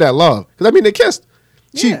wanted that love because I mean they kissed.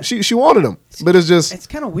 She wanted him, but it's just. It's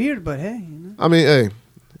kind of weird, but hey. You know? I mean, hey,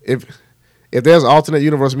 if there's an alternate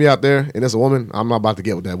universe of me out there and it's a woman, I'm not about to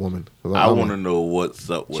get with that woman. I want to know what's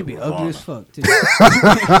up with Should be Ravonna. ugly as fuck. Too.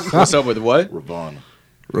 What's up with what? Ravonna.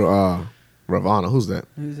 Ravonna, who's that?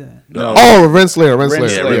 Who's that? No. Oh, Renslayer.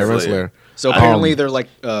 Renslayer. Yeah, Renslayer. So apparently they're like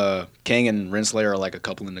Kang and Renslayer are like a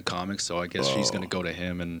couple in the comics. So I guess she's gonna go to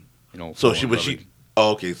him and So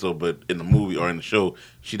okay. So but in the movie or in the show,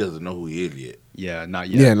 she doesn't know who he is yet. Yeah, not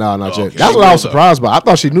yet. Yeah, not yet. Okay. That's what I was surprised by. I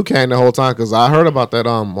thought she knew Kang the whole time because I heard about that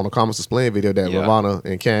on the Comics Explained video that Ravonna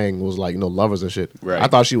and Kang was like lovers and shit. Right. I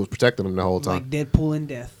thought she was protecting him the whole time. Like Deadpool and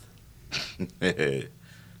Death.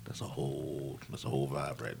 That's a whole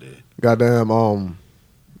vibe right there. Goddamn.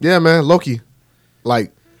 Yeah, man. Loki.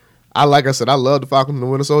 Like I said, I love the Falcon and the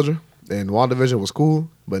Winter Soldier, and WandaVision was cool.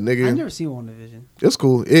 But nigga, I've never seen WandaVision. it's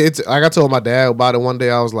cool. It's like I told my dad about it one day.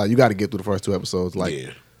 I was like, you got to get through the first 2 episodes.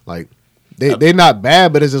 Like they not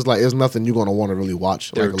bad, but it's just like it's nothing you're gonna want to really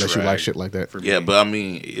watch, like unless you like shit like that. Yeah, but I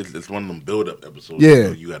mean, it's one of them build up episodes. Yeah,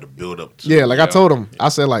 you got to build up. To yeah, like I told him, I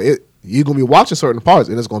said like you're gonna be watching certain parts,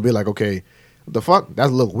 and it's gonna be like, okay, what the fuck, that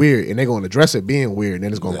look weird, and they're gonna address it being weird, and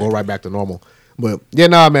then it's gonna go right back to normal. But yeah,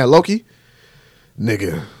 nah, man, Loki.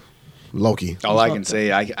 All I can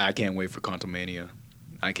say, I can't wait for Quantumania.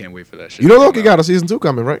 I can't wait for that shit. You know Loki got a season 2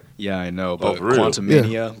 coming, right? Yeah, I know. But for real?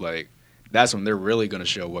 Quantumania, like, that's when they're really going to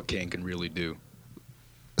show what Kang can really do.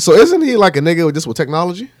 So isn't he like a nigga just with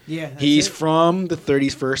technology? Yeah. He's from the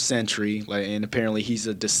 31st century, like, and apparently he's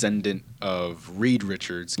a descendant of Reed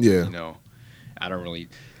Richards. Yeah. I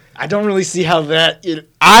don't really see how that.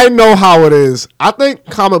 I know how it is. I think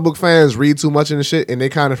comic book fans read too much in the shit, and they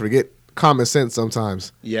kind of forget common sense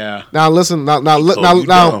sometimes. Yeah. Now listen, now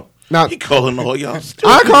he calling all y'all stupid.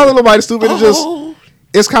 I ain't calling nobody stupid. It's just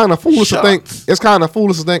it's kind of foolish to think. Shots. It's kind of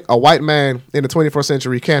foolish to think a white man in the 21st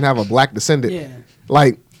century can't have a black descendant. Yeah.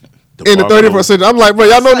 Like in the 31st century, I'm like, bro,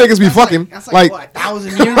 y'all know niggas be fucking. That's like what,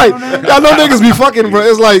 1,000 years like, from now? y'all know niggas be fucking, bro.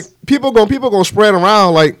 It's like people gonna spread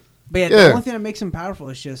around like. But yeah, the only thing that makes him powerful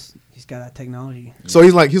is just he's got that technology. So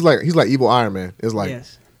he's like evil Iron Man. It's like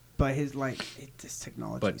Yes, but his this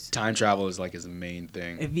technology. But time travel is like his main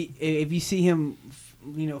thing. If you see him,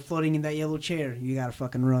 floating in that yellow chair, you gotta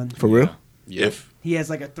fucking run. for real. Yeah. He has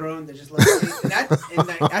like a throne that just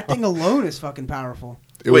levitates. that thing alone is fucking powerful.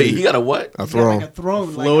 Wait, he got a what? A He's got throne. like a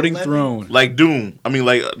throne, Floating like throne. Like Doom. I mean,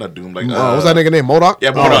 like not Doom. Like What's that nigga name? MODOK?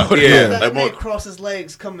 Yeah, MODOK. Yeah. That Like, man cross his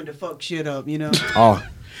legs coming to fuck shit up. Oh,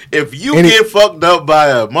 if you get fucked up by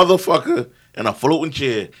a motherfucker in a floating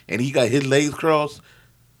chair and he got his legs crossed,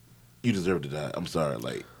 you deserve to die. I'm sorry.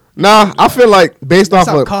 nah. I feel like based That's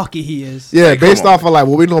off how of cocky he is. yeah, Like, based come on. off of like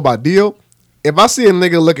what we know about Dio, if I see a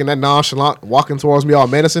nigga looking that nonchalant walking towards me all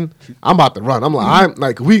menacing, I'm about to run. I'm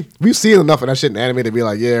like, we've seen enough of that shit in anime to be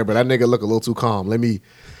like, yeah, but that nigga look a little too calm. Let me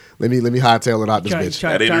hightail it out this bitch.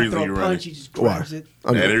 Try That ain't to reason throw you a running. punch, he just grabs it.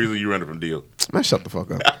 Okay. That reason you running from deal. Man, shut the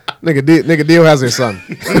fuck up. nigga Dio has a son.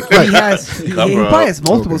 He probably has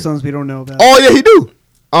multiple Okay. sons we don't know about. Oh yeah, he do.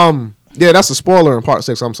 Yeah, that's a spoiler in part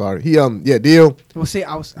 6. I'm sorry. He Dio. We'll see.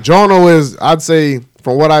 I was Giorno is, I'd say,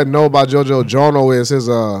 from what I know about JoJo, Giorno is his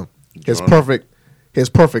Giorno.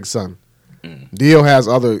 perfect son. Dio has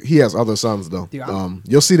other sons though. Dude,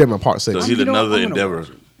 You'll see them in part 6. So he's You know, another I'm gonna endeavor.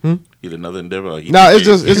 watch He's another endeavor. Or he Nah, can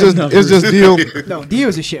it's just Dio. no.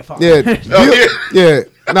 Dio's a shit father. Yeah, Dio,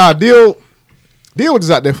 Nah, Dio was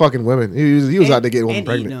just out there fucking women. He was out there getting women and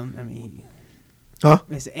pregnant. eating them. I mean, Huh?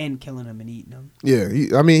 it's and killing them and eating them. Yeah,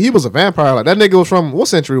 he was a vampire. Like that nigga was from what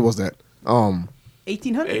century was that?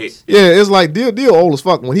 1800s. Yeah, it's like Dio old as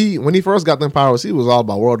fuck. When he first got them powers, he was all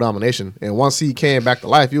about world domination. And once he came back to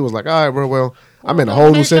life, he was like, all right, bro, well, I'm in a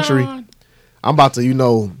whole new century. I'm about to,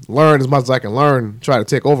 learn as much as I can learn, try to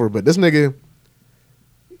take over. But this nigga,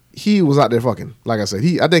 he was out there fucking. Like I said,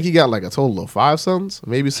 I think he got like a total of 5 sons,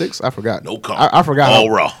 maybe 6. I forgot. No cum. I forgot.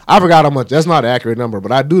 All raw. I forgot how much. That's not an accurate number,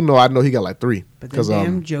 but I know he got like 3. But the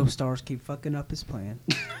damn Joe stars keep fucking up his plan.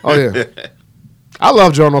 Oh yeah. I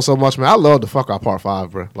love Jono so much, man. I love the fuck out part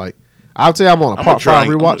 5, bro. Like, I'll tell you, I'm on a part 5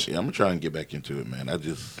 rewatch. I'm gonna try and get back into it, man.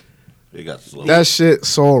 It got slow. That shit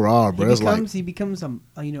so raw, bro. He becomes a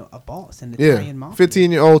boss in the Italian mafia.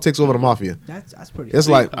 15-year-old takes over the mafia. That's pretty. It's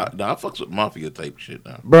cool. like, I fucks with mafia type shit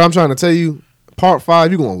now. bro, I'm trying to tell you, part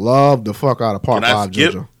 5, you're gonna love the fuck out of part Can I 5,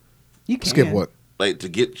 skip? JoJo. you can Skip what? Like to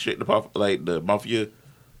get shit like the mafia.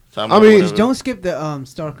 I mean, or whatever. Just don't skip the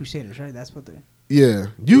Star Crusaders, right? That's what they. Yeah,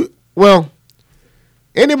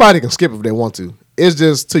 anybody can skip if they want to. It's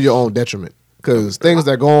just to your own detriment. Because things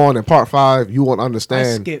that go on in part 5, you won't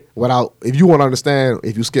understand skip. if you won't understand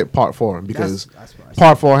if you skip part 4. Because That's what I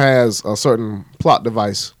part 4 has a certain plot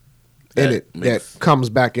device in That it makes- that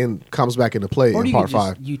comes back into play Or in you part can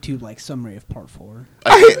just 5. YouTube like summary of part 4.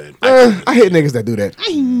 I hate niggas that do that.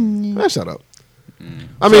 Man, shut up.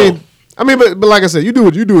 I mean, but like I said, you do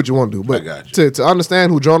what you want to do. But I got you. to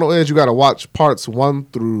understand who Jono is, you got to watch parts 1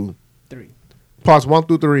 through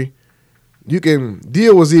 3. You can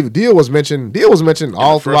Dio was mentioned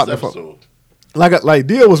all throughout the episode. like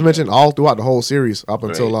Dio was mentioned all throughout the whole series up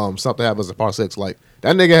until Right. something happens in part 6. Like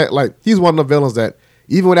that nigga he's one of the villains that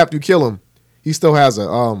even after you kill him, he still has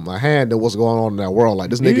a hand in what's going on in that world. Like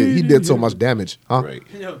this nigga, he did so much damage, huh?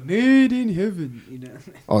 Right. Made in heaven,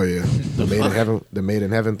 Oh yeah, the made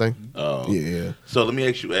in heaven thing. Oh. Yeah. So let me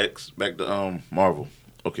ask you, X, back to Marvel.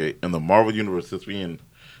 Okay, in the Marvel universe, since we in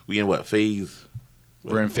what phase?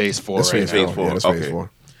 We're in phase 4 That's right phase now. 4. Yeah, that's phase 4.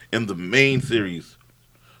 In the main series,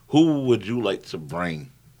 who would you like to bring?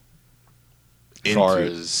 As far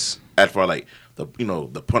as like the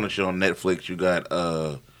Punisher on Netflix, you got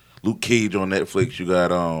Luke Cage on Netflix, you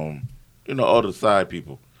got all the side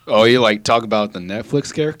people. oh, you like talk about the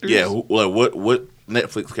Netflix characters? Yeah, what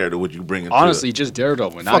Netflix character would you bring into Honestly, just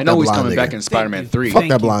Daredevil. Fuck I know that he's blind coming nigga. back in Spider-Man 3. Fuck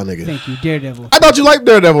that blind nigga. Thank you, Daredevil. I thought you liked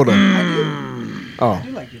Daredevil though. I Oh,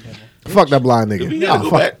 do like Daredevil. fuck that blind nigga. We gotta go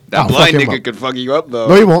fuck, back. That fuck blind him nigga up. could fuck you up though.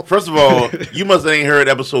 No, he won't. First of all, you must have ain't heard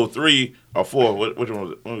episode 3 or 4. Which one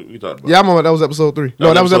was it? What we talked about? Yeah, I'm on. That was episode 3.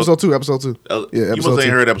 No, that was episode 2. Episode 2. Yeah, You must episode ain't 2.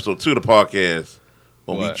 heard episode 2 of the podcast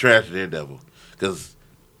when we What? trashed Daredevil. Because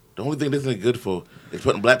the only thing this ain't good for is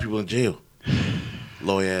putting black people in jail.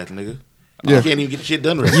 Lawyer ass nigga. Yeah. You can't even get shit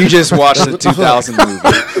done right. You just watched the 2000 movie.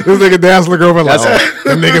 This nigga dance look over like,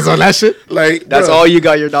 them niggas on that shit. Like That's bruh, all you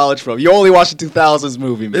got your knowledge from. You only watched the 2000s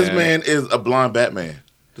movie, man. This man is a blind Batman.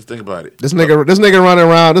 Just think about it. This nigga running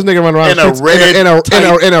around. This nigga running around In a streets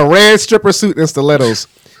red in a red stripper suit and stilettos,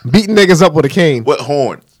 beating niggas up with a cane. What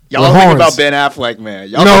horns? Y'all with thinking horns. about Ben Affleck, man.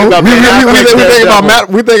 Y'all No, thinking about Ben Affleck. we think about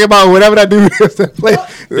Daredevil. We think about whatever that dude is that play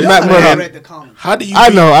Matt I Murdock. read the comics. How do you I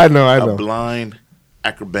be know. a blind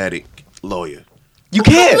acrobatic lawyer? You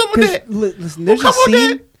can't. Listen, there's a come on,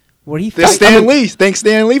 scene Dad. where he There's fights. Stan Lee. Thanks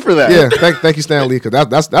Stan Lee for that. Yeah, thank you, Stan Lee,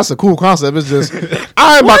 because that's a cool concept. It's just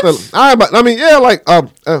I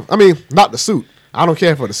mean, not the suit. I don't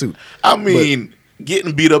care for the suit. I mean,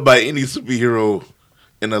 getting beat up by any superhero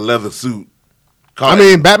in a leather suit. I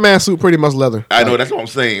mean, Batman suit pretty much leather. I know that's what I'm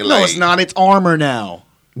saying. No, Like, it's not. It's armor now.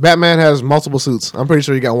 Batman has multiple suits. I'm pretty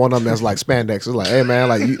sure you got one of them that's like spandex. It's like, hey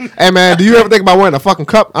man, do you ever think about wearing a fucking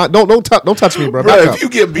cup? Don't touch me, bro. Bro, Back if up. you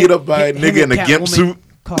get beat up by a Him nigga in and a gimp Catwoman suit,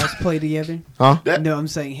 cosplay together. Huh? that, No, I'm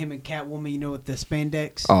saying him and Catwoman. With the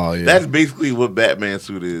spandex. Oh yeah. that's basically what Batman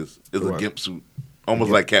suit is a What? gimp suit,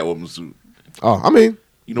 almost like Catwoman suit. I mean,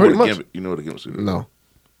 You know pretty what a much. gimp? You know what a gimp suit is? No.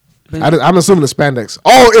 I'm assuming the spandex.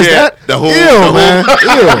 Oh, is Yeah, that the whole- ew, the whole- man?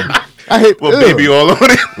 Ew. I hate Well, ew. baby all on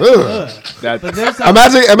it. Ugh. That But there's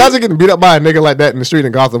Imagine getting beat up by a nigga like that in the street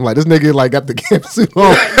in Gotham. Like this nigga like got the camp suit on.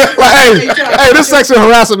 Like hey, this sexual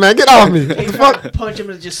harassment, man. Get off me. What the fuck? punch him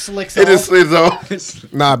and it just slicks It off. just slides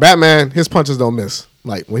off. Nah, Batman, his punches don't miss.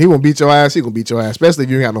 Like when he gonna beat your ass, he gonna beat your ass. Especially if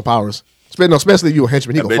you ain't got no powers. Especially if you a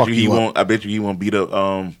henchman, he I gonna bet fuck you he you up. won't. I bet you he won't beat up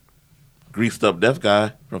greased up deaf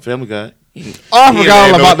guy from Family Guy. Oh, I forgot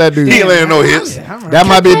all about that dude. He ain't laying no hits. That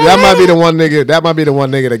might be the one nigga. That might be the one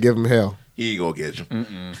nigga that give him hell. He ain't gonna get you.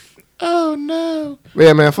 Oh no! But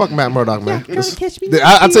yeah, man, fuck Matt Murdock, man. Gonna catch me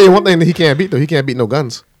I tell you one thing that he can't beat though. He can't beat no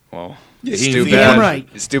guns. well, Yeah, it's he too ain't- bad. Damn right.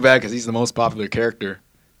 It's too bad because he's the most popular character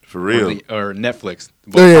For real. or Netflix.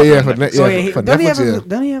 Oh yeah, Popular for Netflix. So yeah, for don't he Netflix, have yeah.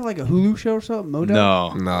 don't he have like a Hulu show or something? Modo?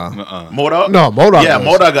 No, Nah. Modok? No, Modok Yeah, does.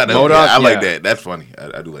 Modok got that. Modok, Yeah, I like yeah. that. That's funny.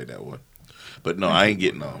 I do like that one. But no, I ain't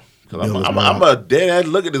getting on. Because Bill is I'm a dead ass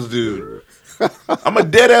look at this dude. I'm a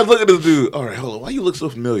dead ass look at this dude. All right, hold on. Why you look so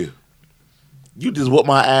familiar? You just whooped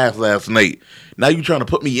my ass last night. Now you trying to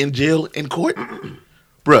put me in jail in court?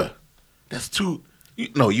 Bruh, that's too.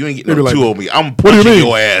 No, you ain't getting They be no like, two on me. I'm do you punching mean?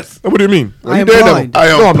 your ass. What do you mean? I You am Daredevil. blind. I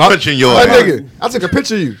am No, I'm not. punching your Hey, ass. nigga, I take a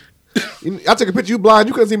picture of you. I take a picture of you blind.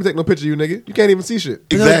 You couldn't even take no picture of you, nigga. You can't even see shit.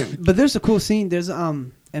 Exactly. But there's a cool scene. There's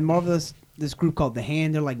in Marvel this group called the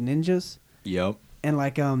Hand. They're like ninjas. Yep. And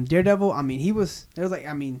like Daredevil, I mean, there was like,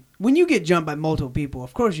 I mean, when you get jumped by multiple people,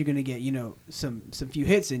 of course you're gonna get, you know, some few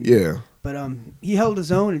hits in you. Yeah. But he held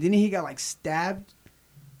his own, and then he got like stabbed,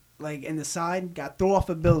 like in the side, got thrown off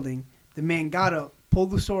a building. The man got up,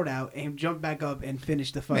 pulled the sword out, and jumped back up and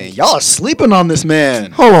finished the fight. Man, y'all are sleeping on this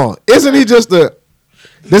man. Hold on. Isn't he just a?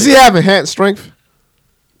 Does he have enhanced strength?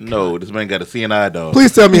 No, this man got a CNI dog.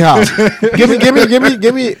 Please tell me how. give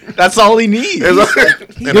me. That's all he needs. And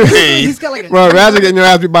a cane. He's got like a Bro, rather getting your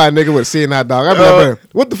ass beat by a nigga with seeing that dog. I'm like, bro,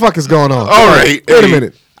 what the fuck is going on? All right, Wait a hey.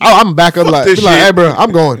 minute. I'm back up Fuck like, this be like, shit. hey, bro,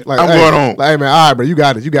 I'm going. Like, I'm hey, going home. Like, hey, man, all right, bro, you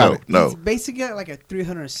got it. You got it. No, He's basically got like a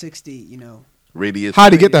 360, you know, radius.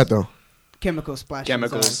 How'd he get that though? chemical splash.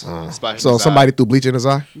 Chemicals. splash in So his somebody eye. threw bleach in his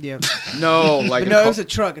eye. Yeah. No, like But no, it was a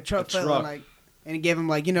truck. A truck fell truck. like, and it gave him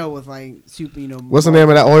like, you know, with like super, you know. What's the name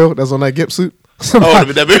of that oil that's on that Gip suit? Oh,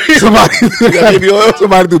 Somebody, that baby. somebody, got baby oil?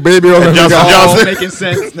 somebody threw baby oil on that Johnson nigga. It's all Johnson. making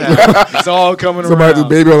sense now. It's all coming Somebody threw around.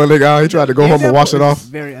 baby oil on that nigga eye. He tried to go home and Daredevil wash it is off.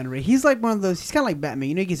 Very underrated. He's like one of those. He's kind of like Batman.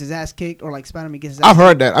 You know, he gets his ass kicked, or like Spider-Man gets his ass. I've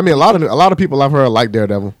heard that. I mean, a lot of people I've heard like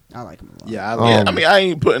Daredevil. kicked. I like him a lot. Yeah, Yeah, I mean, I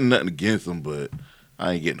ain't putting nothing against him, but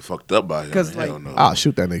I ain't getting fucked up by him. 'Cause, Hell like- no. I'll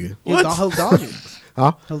shoot that nigga. What? He'll dodge it.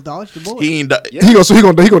 Huh? He'll dodge the bullet. He ain't. He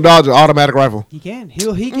gonna dodge an automatic rifle. He can. He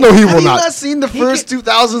can. No, he Have will you not. not seen the He first can-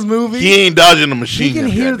 2000s movie? He ain't dodging the machine. He can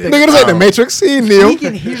gun, hear goddamn. the- Nigga, this ain't the Matrix. He ain't Neo. He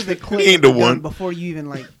can hear the click He ain't of the the gun one. before you even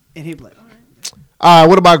like, and he'll be like, All right,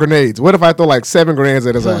 what about grenades? What if I throw like 7 grenades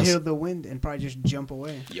at his he'll ass? hear the wind and probably just jump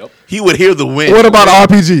away. Yep. He would hear the wind. What about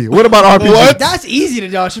RPG? What about RPG? What? That's easy to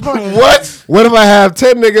dodge. You probably What? What if I have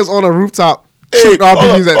 10 niggas on a rooftop Hey, shooting hold on,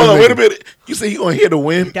 RPGs at hold on, this wait a nigga? minute. You say he gonna hear the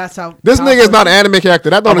wind? That's how. This how nigga is not an anime character.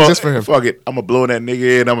 That don't I'ma- exist for him. Fuck it. I'm gonna blow that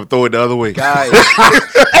nigga in. I'm gonna throw it the other way. Guys,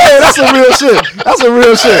 Hey, that's some real shit. That's some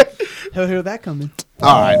real shit. He'll hear that coming.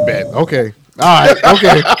 All right, bet. Okay. All right.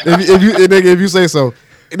 Okay. If you say so.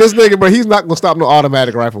 This nigga, bro, he's not gonna stop no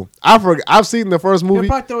automatic rifle. I've seen the first He'll movie.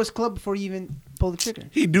 probably throw his club before you even pull the trigger.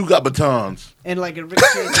 He do got batons. And like a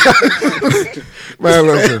ricochet. Man,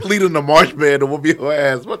 listen. Leading the march band to whoop your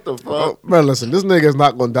ass. What the fuck? Man, listen. This nigga is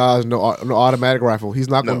not gonna dodge no automatic rifle. He's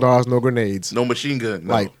not gonna No. dodge no grenades. No machine gun.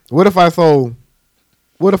 No. Like, what if I throw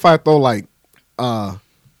like,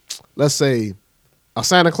 let's say, a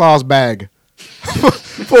Santa Claus bag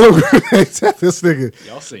full of grenades at this nigga?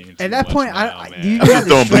 y'all saying At that point, do you I'm have just the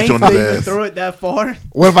throwing bleach strength on to his even ass. throw it that far?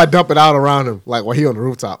 What if I dump it out around him, like while he on the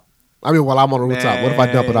rooftop? I mean, while I'm on the rooftop, what if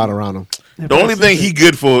I dump it out around him? The only thing he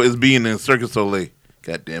good for is being in Circus Soleil.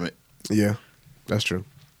 God damn it. Yeah, that's true.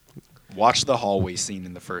 Watch the hallway scene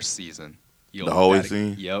in the first season. You'll The hallway that-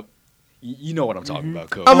 scene? Yep. You know what I'm talking about,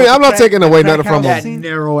 Code. I mean, I'm not taking away crack nothing from house that him. scene?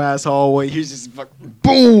 narrow ass hallway. He's just fucking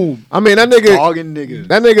boom, I mean, that nigga, dogging niggas.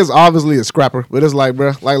 that nigga's obviously a scrapper, but it's like,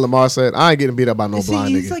 bro, like Lamar said, I ain't getting beat up by no You see, blind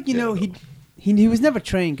he's nigga. like, you know, he was never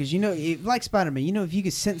trained because, you know, like Spider-Man, you know, if you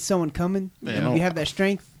could sense someone coming, Man, and I if don't- you have that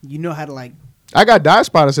strength, you know how to like. I got dive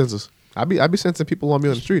spotter sensors. I be sensing people on me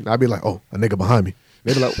on the street. I be like, oh, a nigga behind me.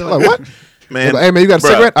 They be like, what? They Man, be like, hey man, you got a bruh,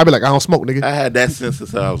 cigarette? I be like, I don't smoke, nigga. I had that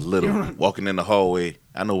since I was little. Walking in the hallway,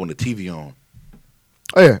 I know when the TV on.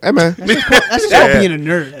 Oh yeah, hey man. That's just called being a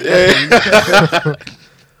nerd. at that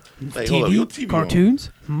point. Like, hold up, your TV cartoons.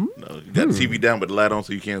 on. No, you got the TV down, but the light on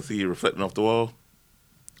so you can't see it reflecting off the wall.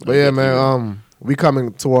 But yeah, man, we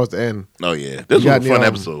coming towards the end. Oh yeah, this was You got a any, fun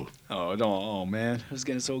episode. Oh, don't. Oh man, it's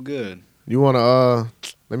getting so good. You wanna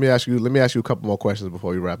let me ask you a couple more questions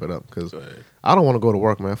before we wrap it up because Go ahead. I don't want to go to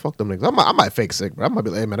work, man. Fuck them niggas. I might fake sick, bro. I might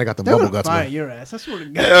be like, hey man, I got the They're bubble gonna guts, fire man. your ass. I swear to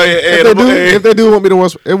God. Hell yeah, hey, If they do want me to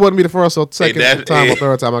work, it wouldn't be the first or second that- time hey. or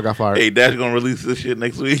third time I got fired. Hey, Dash gonna release this shit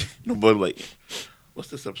next week. Nobody like, what's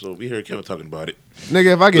this episode? We heard Kevin talking about it.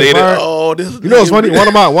 Nigga, if I get Later. fired, Oh, this. you know what's funny? One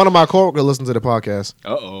of my coworkers listens to the podcast.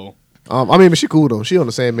 Uh-oh. I mean, but she cool though. She on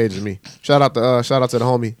the same page as me. Shout out to the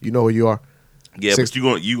homie. You know who you are. Yeah, Six-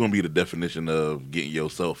 but you gonna be the definition of getting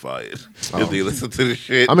yourself fired if they listen to this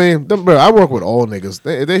shit. I mean, bro, I work with old niggas.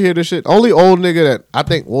 They hear this shit. Only old nigga that I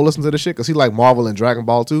think will listen to this shit because he like Marvel and Dragon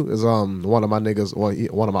Ball too is one of my niggas,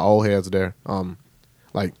 one of my old heads there.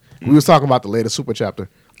 Like we was talking about the latest super chapter.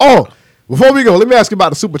 Oh, before we go, let me ask you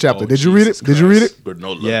about the super chapter. Oh, Did you read it? Jesus Did you read it? Christ.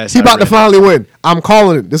 Granola. Yes. He I about to read it. finally win. I'm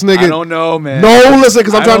calling it. This nigga. I don't know, man. No, listen,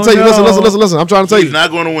 because I'm I trying to tell you. don't know. Listen. I'm trying to tell He's you. not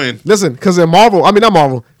gonna win. Listen, because in Marvel, I mean not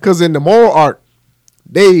Marvel, because in the moral arc,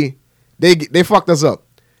 they fucked us up.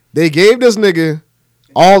 They gave this nigga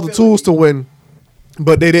all the tools to win,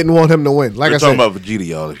 but they didn't want him to win. Like We're I said, talking about Vegeta,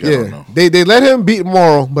 y'all. If y'all don't know. they let him beat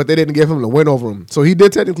Moral, but they didn't give him the win over him. So he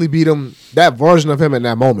did technically beat him, that version of him in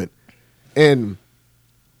that moment. And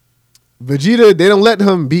Vegeta, they don't let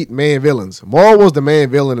him beat main villains. Moral was the main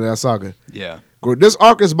villain in that saga. Yeah. This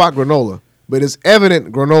arc is about Granola, but it's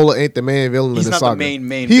evident Granola ain't the main villain He's in the not the saga.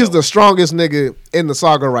 main He's villain. the strongest nigga in the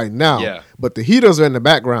saga right now. Yeah. But the heaters are in the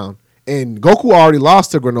background, and Goku already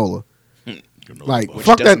lost to Granola. Granola Like, boy. Which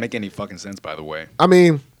fuck doesn't that. make any fucking sense, by the way. I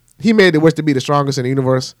mean, he made the wish to be the strongest in the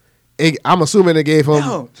universe. I'm assuming they gave him.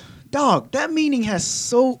 No, dog. That meaning has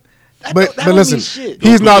so. But don't listen, mean shit.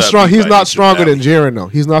 he's Goku not got strong. beat He's by not Mr. stronger than Valley. Jiren though.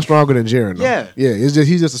 He's not stronger than Jiren though. Yeah. yeah. He's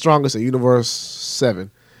just the strongest in Universe 7.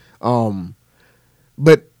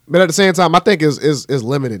 But at the same time, I think is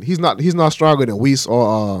limited. He's not stronger than Whis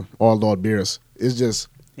or Lord Beerus. It's just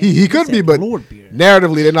he could said be, but Lord Beerus.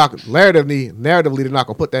 narratively they're not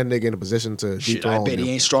gonna put that nigga in a position to Shit, I dethrone bet him.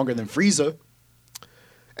 he ain't stronger than Frieza.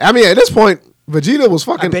 I mean, at this point, Vegeta was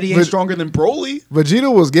fucking. I bet he ain't stronger than Broly.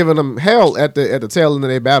 Vegeta was giving them hell at the tail end of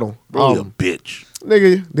their battle. Broly a bitch.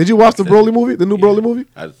 Nigga, did you watch the Broly movie? The new Broly movie?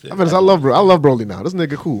 I said, I love Broly now. This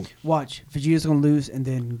nigga cool. Watch, Vegeta's gonna lose, and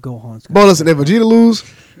then Gohan's gonna. But listen, if Vegeta lose,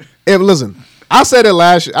 I said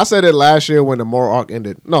it last year when the Moral arc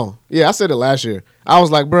ended. No, yeah, I said it last year. I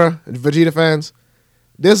was like, bruh, Vegeta fans,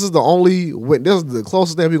 this is the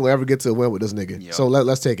closest thing we will ever get to a win with this nigga. Yep. So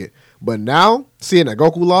let's take it. But now, seeing that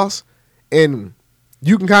Goku lost, and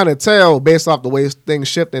you can kind of tell based off the way things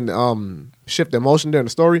shift and shift emotion during the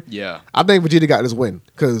story. Yeah. I think Vegeta got this win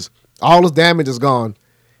because all his damage is gone.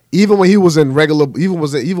 Even when he was in regular, even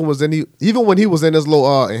when he was in his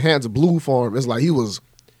little enhanced blue form, it's like he was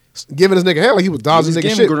giving his nigga hell, like he was He dodging was nigga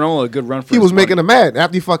giving shit. Granola a good run for He his was making money. him mad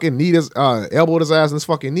after he fucking elbowed his ass in his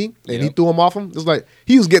fucking knee, and he Yep. threw him off him. It's like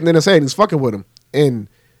he was getting in his head, and he's fucking with him, and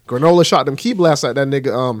Granola shot them key blasts at that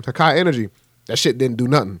nigga Hakai Energy. That shit didn't do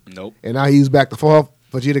nothing. Nope. And now he's back to 4.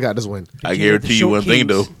 Vegeta got this win. I Vegeta guarantee the you short one thing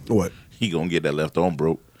though. kings. What? He gonna get that left arm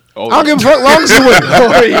broke. Oh, I don't give a fuck. Long as he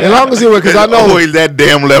win. As long as he win, because I know Always that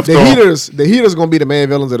damn left the arm. heaters gonna be the main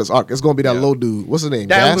villains of this arc. It's gonna be that Yeah. low dude. What's his name?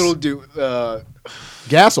 that Gas? little dude.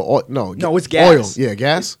 Gas or oil? No, No, it's gas. Oil. Yeah,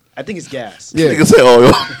 gas. I think it's gas. Yeah. Nigga say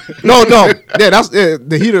oil. No. Yeah, that's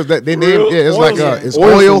the heaters that they name. Yeah, it's like it's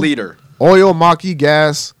Oil's the oil, leader. oil, Maki,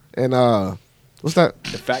 gas, and what's that?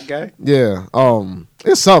 The fat guy. Yeah,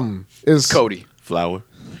 it's something. It's Cody. Flour.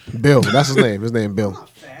 Bill. That's his name. His name Bill.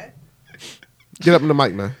 Fat. Get up in the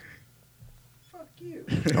mic, man. Fuck you.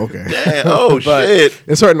 Okay. Damn, oh But- shit.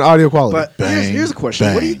 It's hurting the audio quality. But here's a question.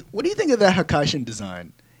 bang. What do you think of that Hakaishin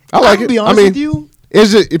design? I like I'll it. be I honest mean, with you.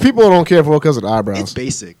 it's just people don't care for it because of the It's eyebrows.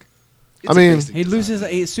 basic. I mean- a basic He design. loses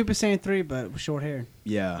a Super Saiyan 3, but with short hair.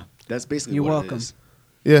 Yeah, that's basically You're what welcome. it is.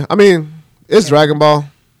 Yeah, I mean, it's Dragon Ball.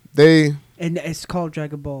 They And it's called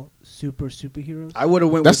Dragon Ball Superheroes. I would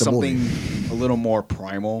have went That's with the something a little more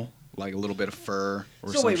primal, like a little bit of fur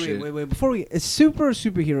or So some shit. wait. Before it's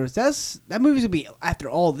Superheroes. That movie's gonna be after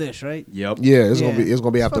all this, right? Yep. yeah, it's Yeah.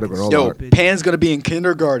 gonna be after the Fucking granola. Yo, arc. Bitch. Pan's gonna be in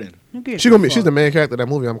kindergarten. Who gives She's a she's fuck? the main character of that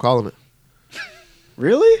movie. I'm calling it.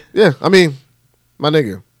 Really? Yeah, I mean, my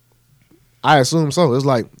nigga. I assume so. It's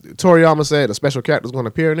like Toriyama said, a special character's going to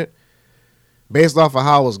appear in it. Based off of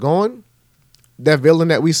how it's going, that villain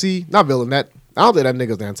that we see, not villain, that I don't think that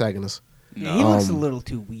nigga's the antagonist. Yeah, he looks a Um, little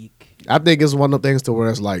too weak. I think it's one of the things to where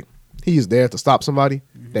it's like he's there to stop somebody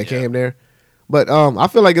that came there. But I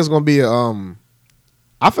feel like it's gonna be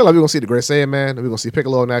I feel like we're gonna see the Great Saiyan Man. We're gonna see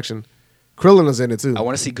Piccolo in action. Krillin is in it too. I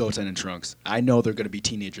want to see Goten and Trunks. I know they're gonna be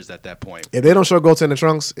teenagers at that point. If they don't show Goten and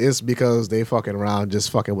Trunks, it's because they fucking around, just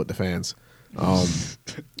fucking with the fans.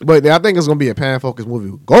 But I think it's gonna be a pan focused movie.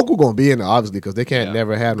 Goku gonna be in it obviously because they can't Yeah.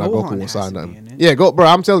 never have no Gohan Goku has inside to be nothing. in it. Yeah, bro.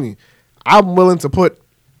 I'm telling you, I'm willing to put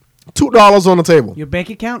 $2 on the table. Your bank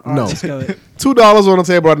account? All No. right, let's go. $2 on the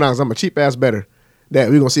table right now because I'm a cheap ass better that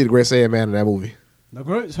we're gonna see the Great Saiyan man in that movie The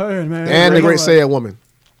Great Saiyan, man. and the Great Saiyan woman.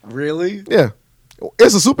 Really? Yeah,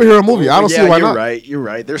 it's a superhero movie. I don't yeah, see why you're not. right. You're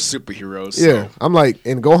right. They're superheroes. Yeah, so. I'm like,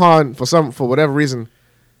 and Gohan for whatever reason,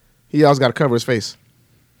 he always got to cover his face.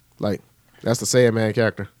 Like that's the Saiyan man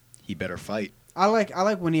character. He better fight. I like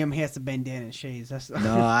when he has the bandana and shades. That's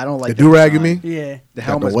No, I don't like The that do-rag, you design. mean? yeah, The Got the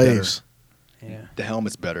helmet's waves. yeah. better. The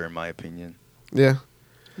helmet's better in my opinion. Yeah,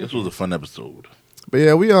 This was a fun episode. but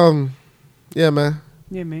yeah, yeah, man.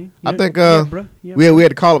 Yeah, man. I Yeah, think yeah, bro. Yeah, we had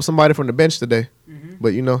to call up somebody from the bench today, Mhm. but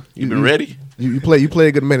you You been ready? You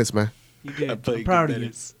play good minutes, man. you did. I played I'm proud good of you.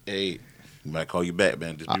 minutes. Hey, we might call you back,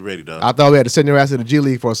 man. Just be ready, dog. I thought we had to send your ass to the G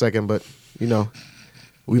League for a second, but we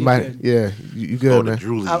You might. good. Yeah, you good, Oh, the man.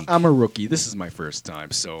 Drew League. I'm a rookie. This is my first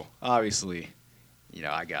time, so obviously,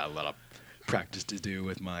 I got a lot of practice to do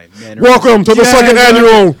with my mannerisms. Welcome to the second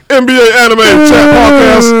annual NBA Anime Chat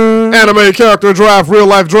Podcast. Anime character draft, real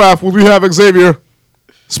life draft. Where we have Xavier.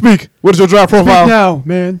 Speak. What is your draft profile? now,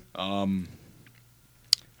 man.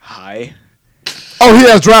 Hi. Oh, he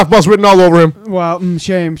has draft bus written all over him. Wow,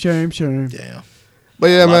 shame. Damn. But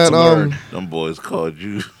yeah, Lots man. to learn. Them boys called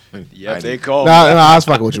you. Yeah, I they need- call. Nah, I was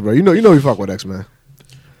fucking with you, bro. You know we fuck with X, man.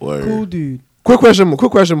 Word. Cool dude. Quick question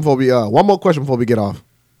before we one more question before we get off.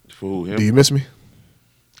 Fool him. Do you miss me?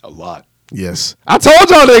 A lot. Yes. I told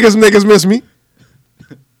y'all niggas miss me.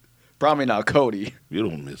 Probably not Cody. You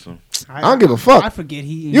don't miss him. I don't give a fuck. I forget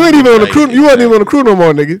he. You ain't even on the crew. You wasn't even on the crew no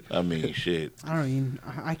more, nigga. I mean, shit. I don't even.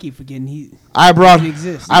 I keep forgetting he. I brought He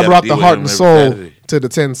exists. I You brought gotta the deal heart with and him every soul Saturday. to the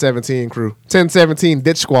 1017 crew. 1017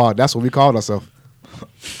 Ditch Squad. That's what we called ourselves.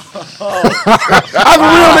 I'm a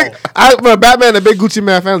real nigga. Bro, Batman and Big Gucci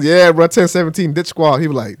Man fans. Yeah, bro. 1017 Ditch Squad. He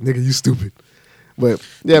was like, nigga, you stupid. But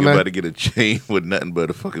yeah, You man. about to get a chain with nothing but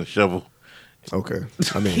a fucking shovel. Okay.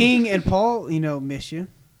 I mean, King and Paul, miss you.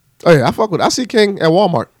 oh yeah, I see King at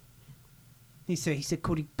Walmart. He said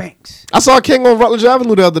Cody Banks. I saw King on Rutledge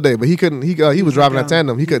Avenue the other day, but he couldn't. He was driving a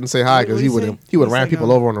tandem. He couldn't say hi because What'd he he would say? he would He ran said,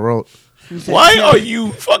 people over on the road. He said, Why are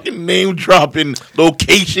you fucking name dropping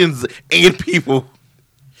locations and people?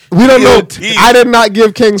 We don't know. DLT. I did not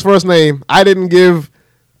give King's first name. I didn't give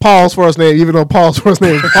Paul's first name, even though Paul's first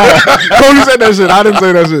name is Paul. Cody said that shit. I didn't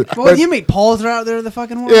say that shit. Well, But, you make Pauls are out there in the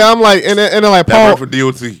fucking world. yeah, I'm like, and then like That Paul. work for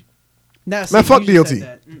DOT. That's Man, fuck you just DOT. said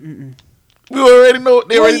that. Mm-mm-mm. We already know.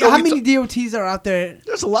 They already know. How we many DOTs are out there?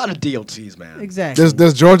 There's a lot of DLTs, man. Exactly.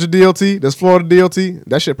 There's Georgia DOT. There's Florida DOT.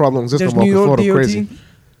 That shit probably don't exist There's no more New 'cause York Florida DOT. crazy.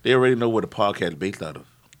 They already know where the podcast is based out of.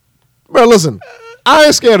 Bro, listen, I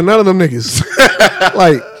ain't scared of none of them niggas.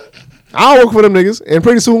 Like, I don't work for them niggas, and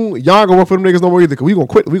pretty soon y'all gonna work for them niggas no more either. Cause we gonna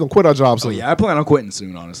quit. We gonna quit our jobs Oh soon. yeah, I plan on quitting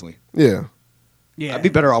soon. Honestly, Yeah. Yeah. I'd be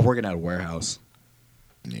better off working at a warehouse.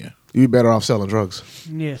 Yeah. You be better off selling drugs.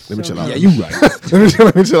 Yes. Let me chill out. Yeah, you right.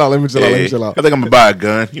 let me chill out. Let me chill out. Let me chill out. I think I'm gonna buy a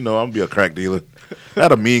gun. I'm gonna be a crack dealer.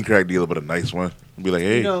 Not a mean crack dealer, but a nice one. Be like,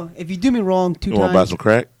 hey, If you do me wrong two you want to buy times, some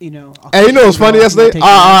crack? I'll Hey, you know what's funny I'll yesterday? take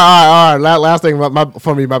All it. right. Last thing,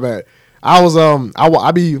 my bad. I was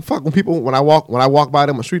I be fucking people when I walk by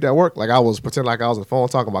them on the street at work. Like I was pretending like I was on the phone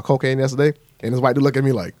talking about cocaine yesterday, and this white dude look at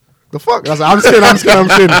me like, the fuck? I said, I'm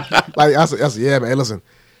just kidding. Like I said, yeah, man. Hey, listen,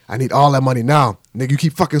 I need all that money now, nigga. You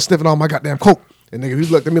keep fucking sniffing all my goddamn coke, and nigga, he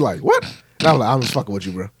looked at me like, what? And I was like, I'm just fucking with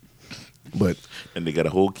you, bro. But And they got a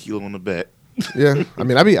whole kilo on the back. yeah, I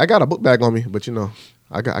mean, I got a book bag on me, but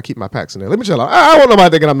I keep my packs in there. Let me chill out. I don't want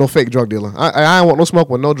nobody thinking I'm no fake drug dealer. I don't want no smoke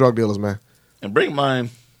with no drug dealers, man. And bring mine.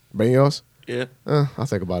 Bring yours. Yeah. I'll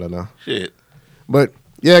think about it now. Shit. But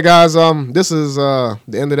yeah, guys, this is the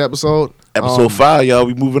end of the episode. Episode 5, y'all.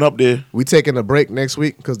 We moving up there. We taking a break next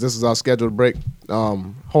week because this is our scheduled break.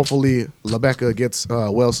 Hopefully, Rebecca gets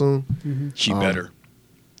well soon. She better.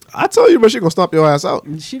 I tell you, bro, she gonna stomp your ass out.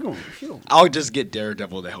 She gon' I'll just get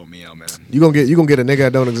Daredevil to help me out, man. You gonna get a nigga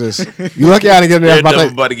that don't exist. You lucky I didn't get an ass about Daredevil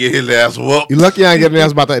that. about to get his ass whooped. You lucky I didn't get an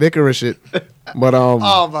ass about that Icarus shit. But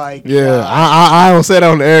Oh my yeah, I don't say that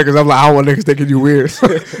on the air because I'm like I don't want niggas thinking you weird.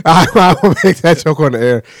 I won't make that joke on the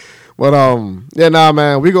air. But yeah, nah,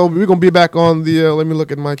 man, we gonna be back on the. Let me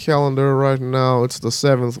look at my calendar right now. It's the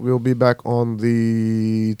 7th. We'll be back on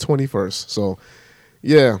the 21st. So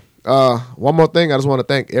yeah. One more thing, I just want to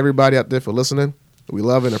thank everybody out there for listening. We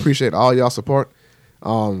love and appreciate all y'all support.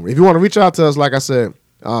 If you want to reach out to us, like I said,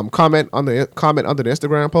 comment under the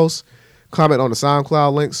Instagram post, comment on the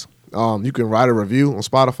SoundCloud links. You can write a review on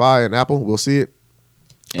Spotify and Apple. We'll see it.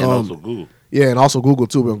 And also Google. Yeah, and also Google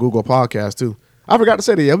too. We're on Google Podcast too. I forgot to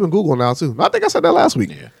say that. Yeah, we're on Google now too. I think I said that last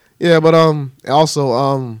week. Yeah. Yeah, but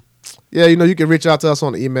also yeah, you know, you can reach out to us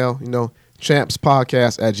on the email, you know,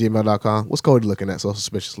 champspodcast@gmail.com. What's Cody looking at so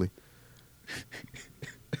suspiciously?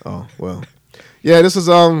 Oh, well. Yeah, this is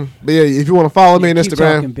but yeah, if you want to follow me on Keep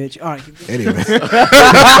Instagram. talking, bitch. All right. Anyway.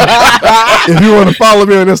 If you want to follow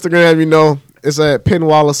me on Instagram, you know, it's at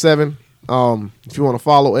Pinwaller7. If you want to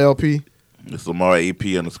follow LP It's Lamar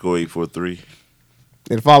AP_843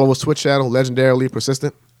 and follow his Twitch channel, Legendarily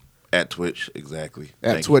Persistent. at Twitch, exactly.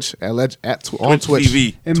 At Thank Twitch, on Twitch.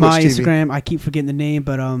 TV. In Twitch my TV. Instagram, I keep forgetting the name,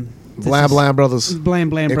 but this Blam is- Blam Brothers. Blam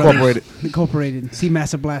Blam Incorporated. Brothers. Incorporated. See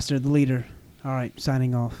Master Blaster, the leader. All right,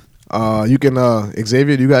 signing off. You can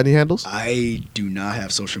Xavier, do you got any handles? I do not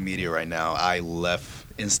have social media right now. I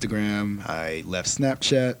left Instagram. I left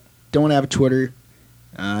Snapchat. Don't have a Twitter.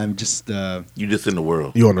 I'm just You just in the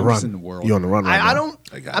world. You on the I'm run. just in the world. You on the run right I now. don't.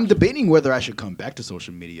 I got I'm you. debating whether I should come back to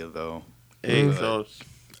social media though. Hey, so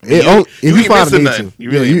If you you ain't find a missing need nothing. to.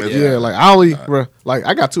 You really ain't yeah, missing yeah, nothing. like I only bruh, like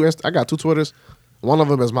I got two Twitters. One of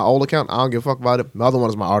them is my old account. I don't give a fuck about it. The other one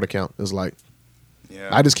is my art account. It's like Yeah.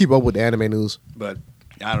 I just keep up with the anime news. But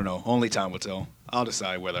I don't know. Only time will tell. I'll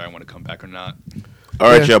decide whether I want to come back or not. all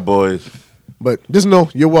right, Yeah. y'all boys. But just know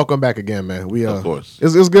you're welcome back again, man. We Of course.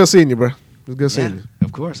 It's good seeing you, bro. It's good seeing you.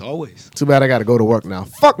 Of course, always. Too bad I got to go to work now.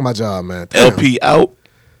 Fuck my job, man. Damn. LP out.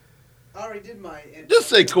 I already did my. Just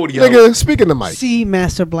say Cody out. Nigga, speaking to Mike. See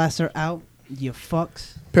Master Blaster out. You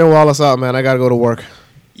fucks. Penn Wallace out, man. I got to go to work.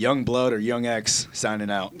 Young Blood or Young X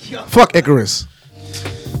signing out. Fuck Icarus.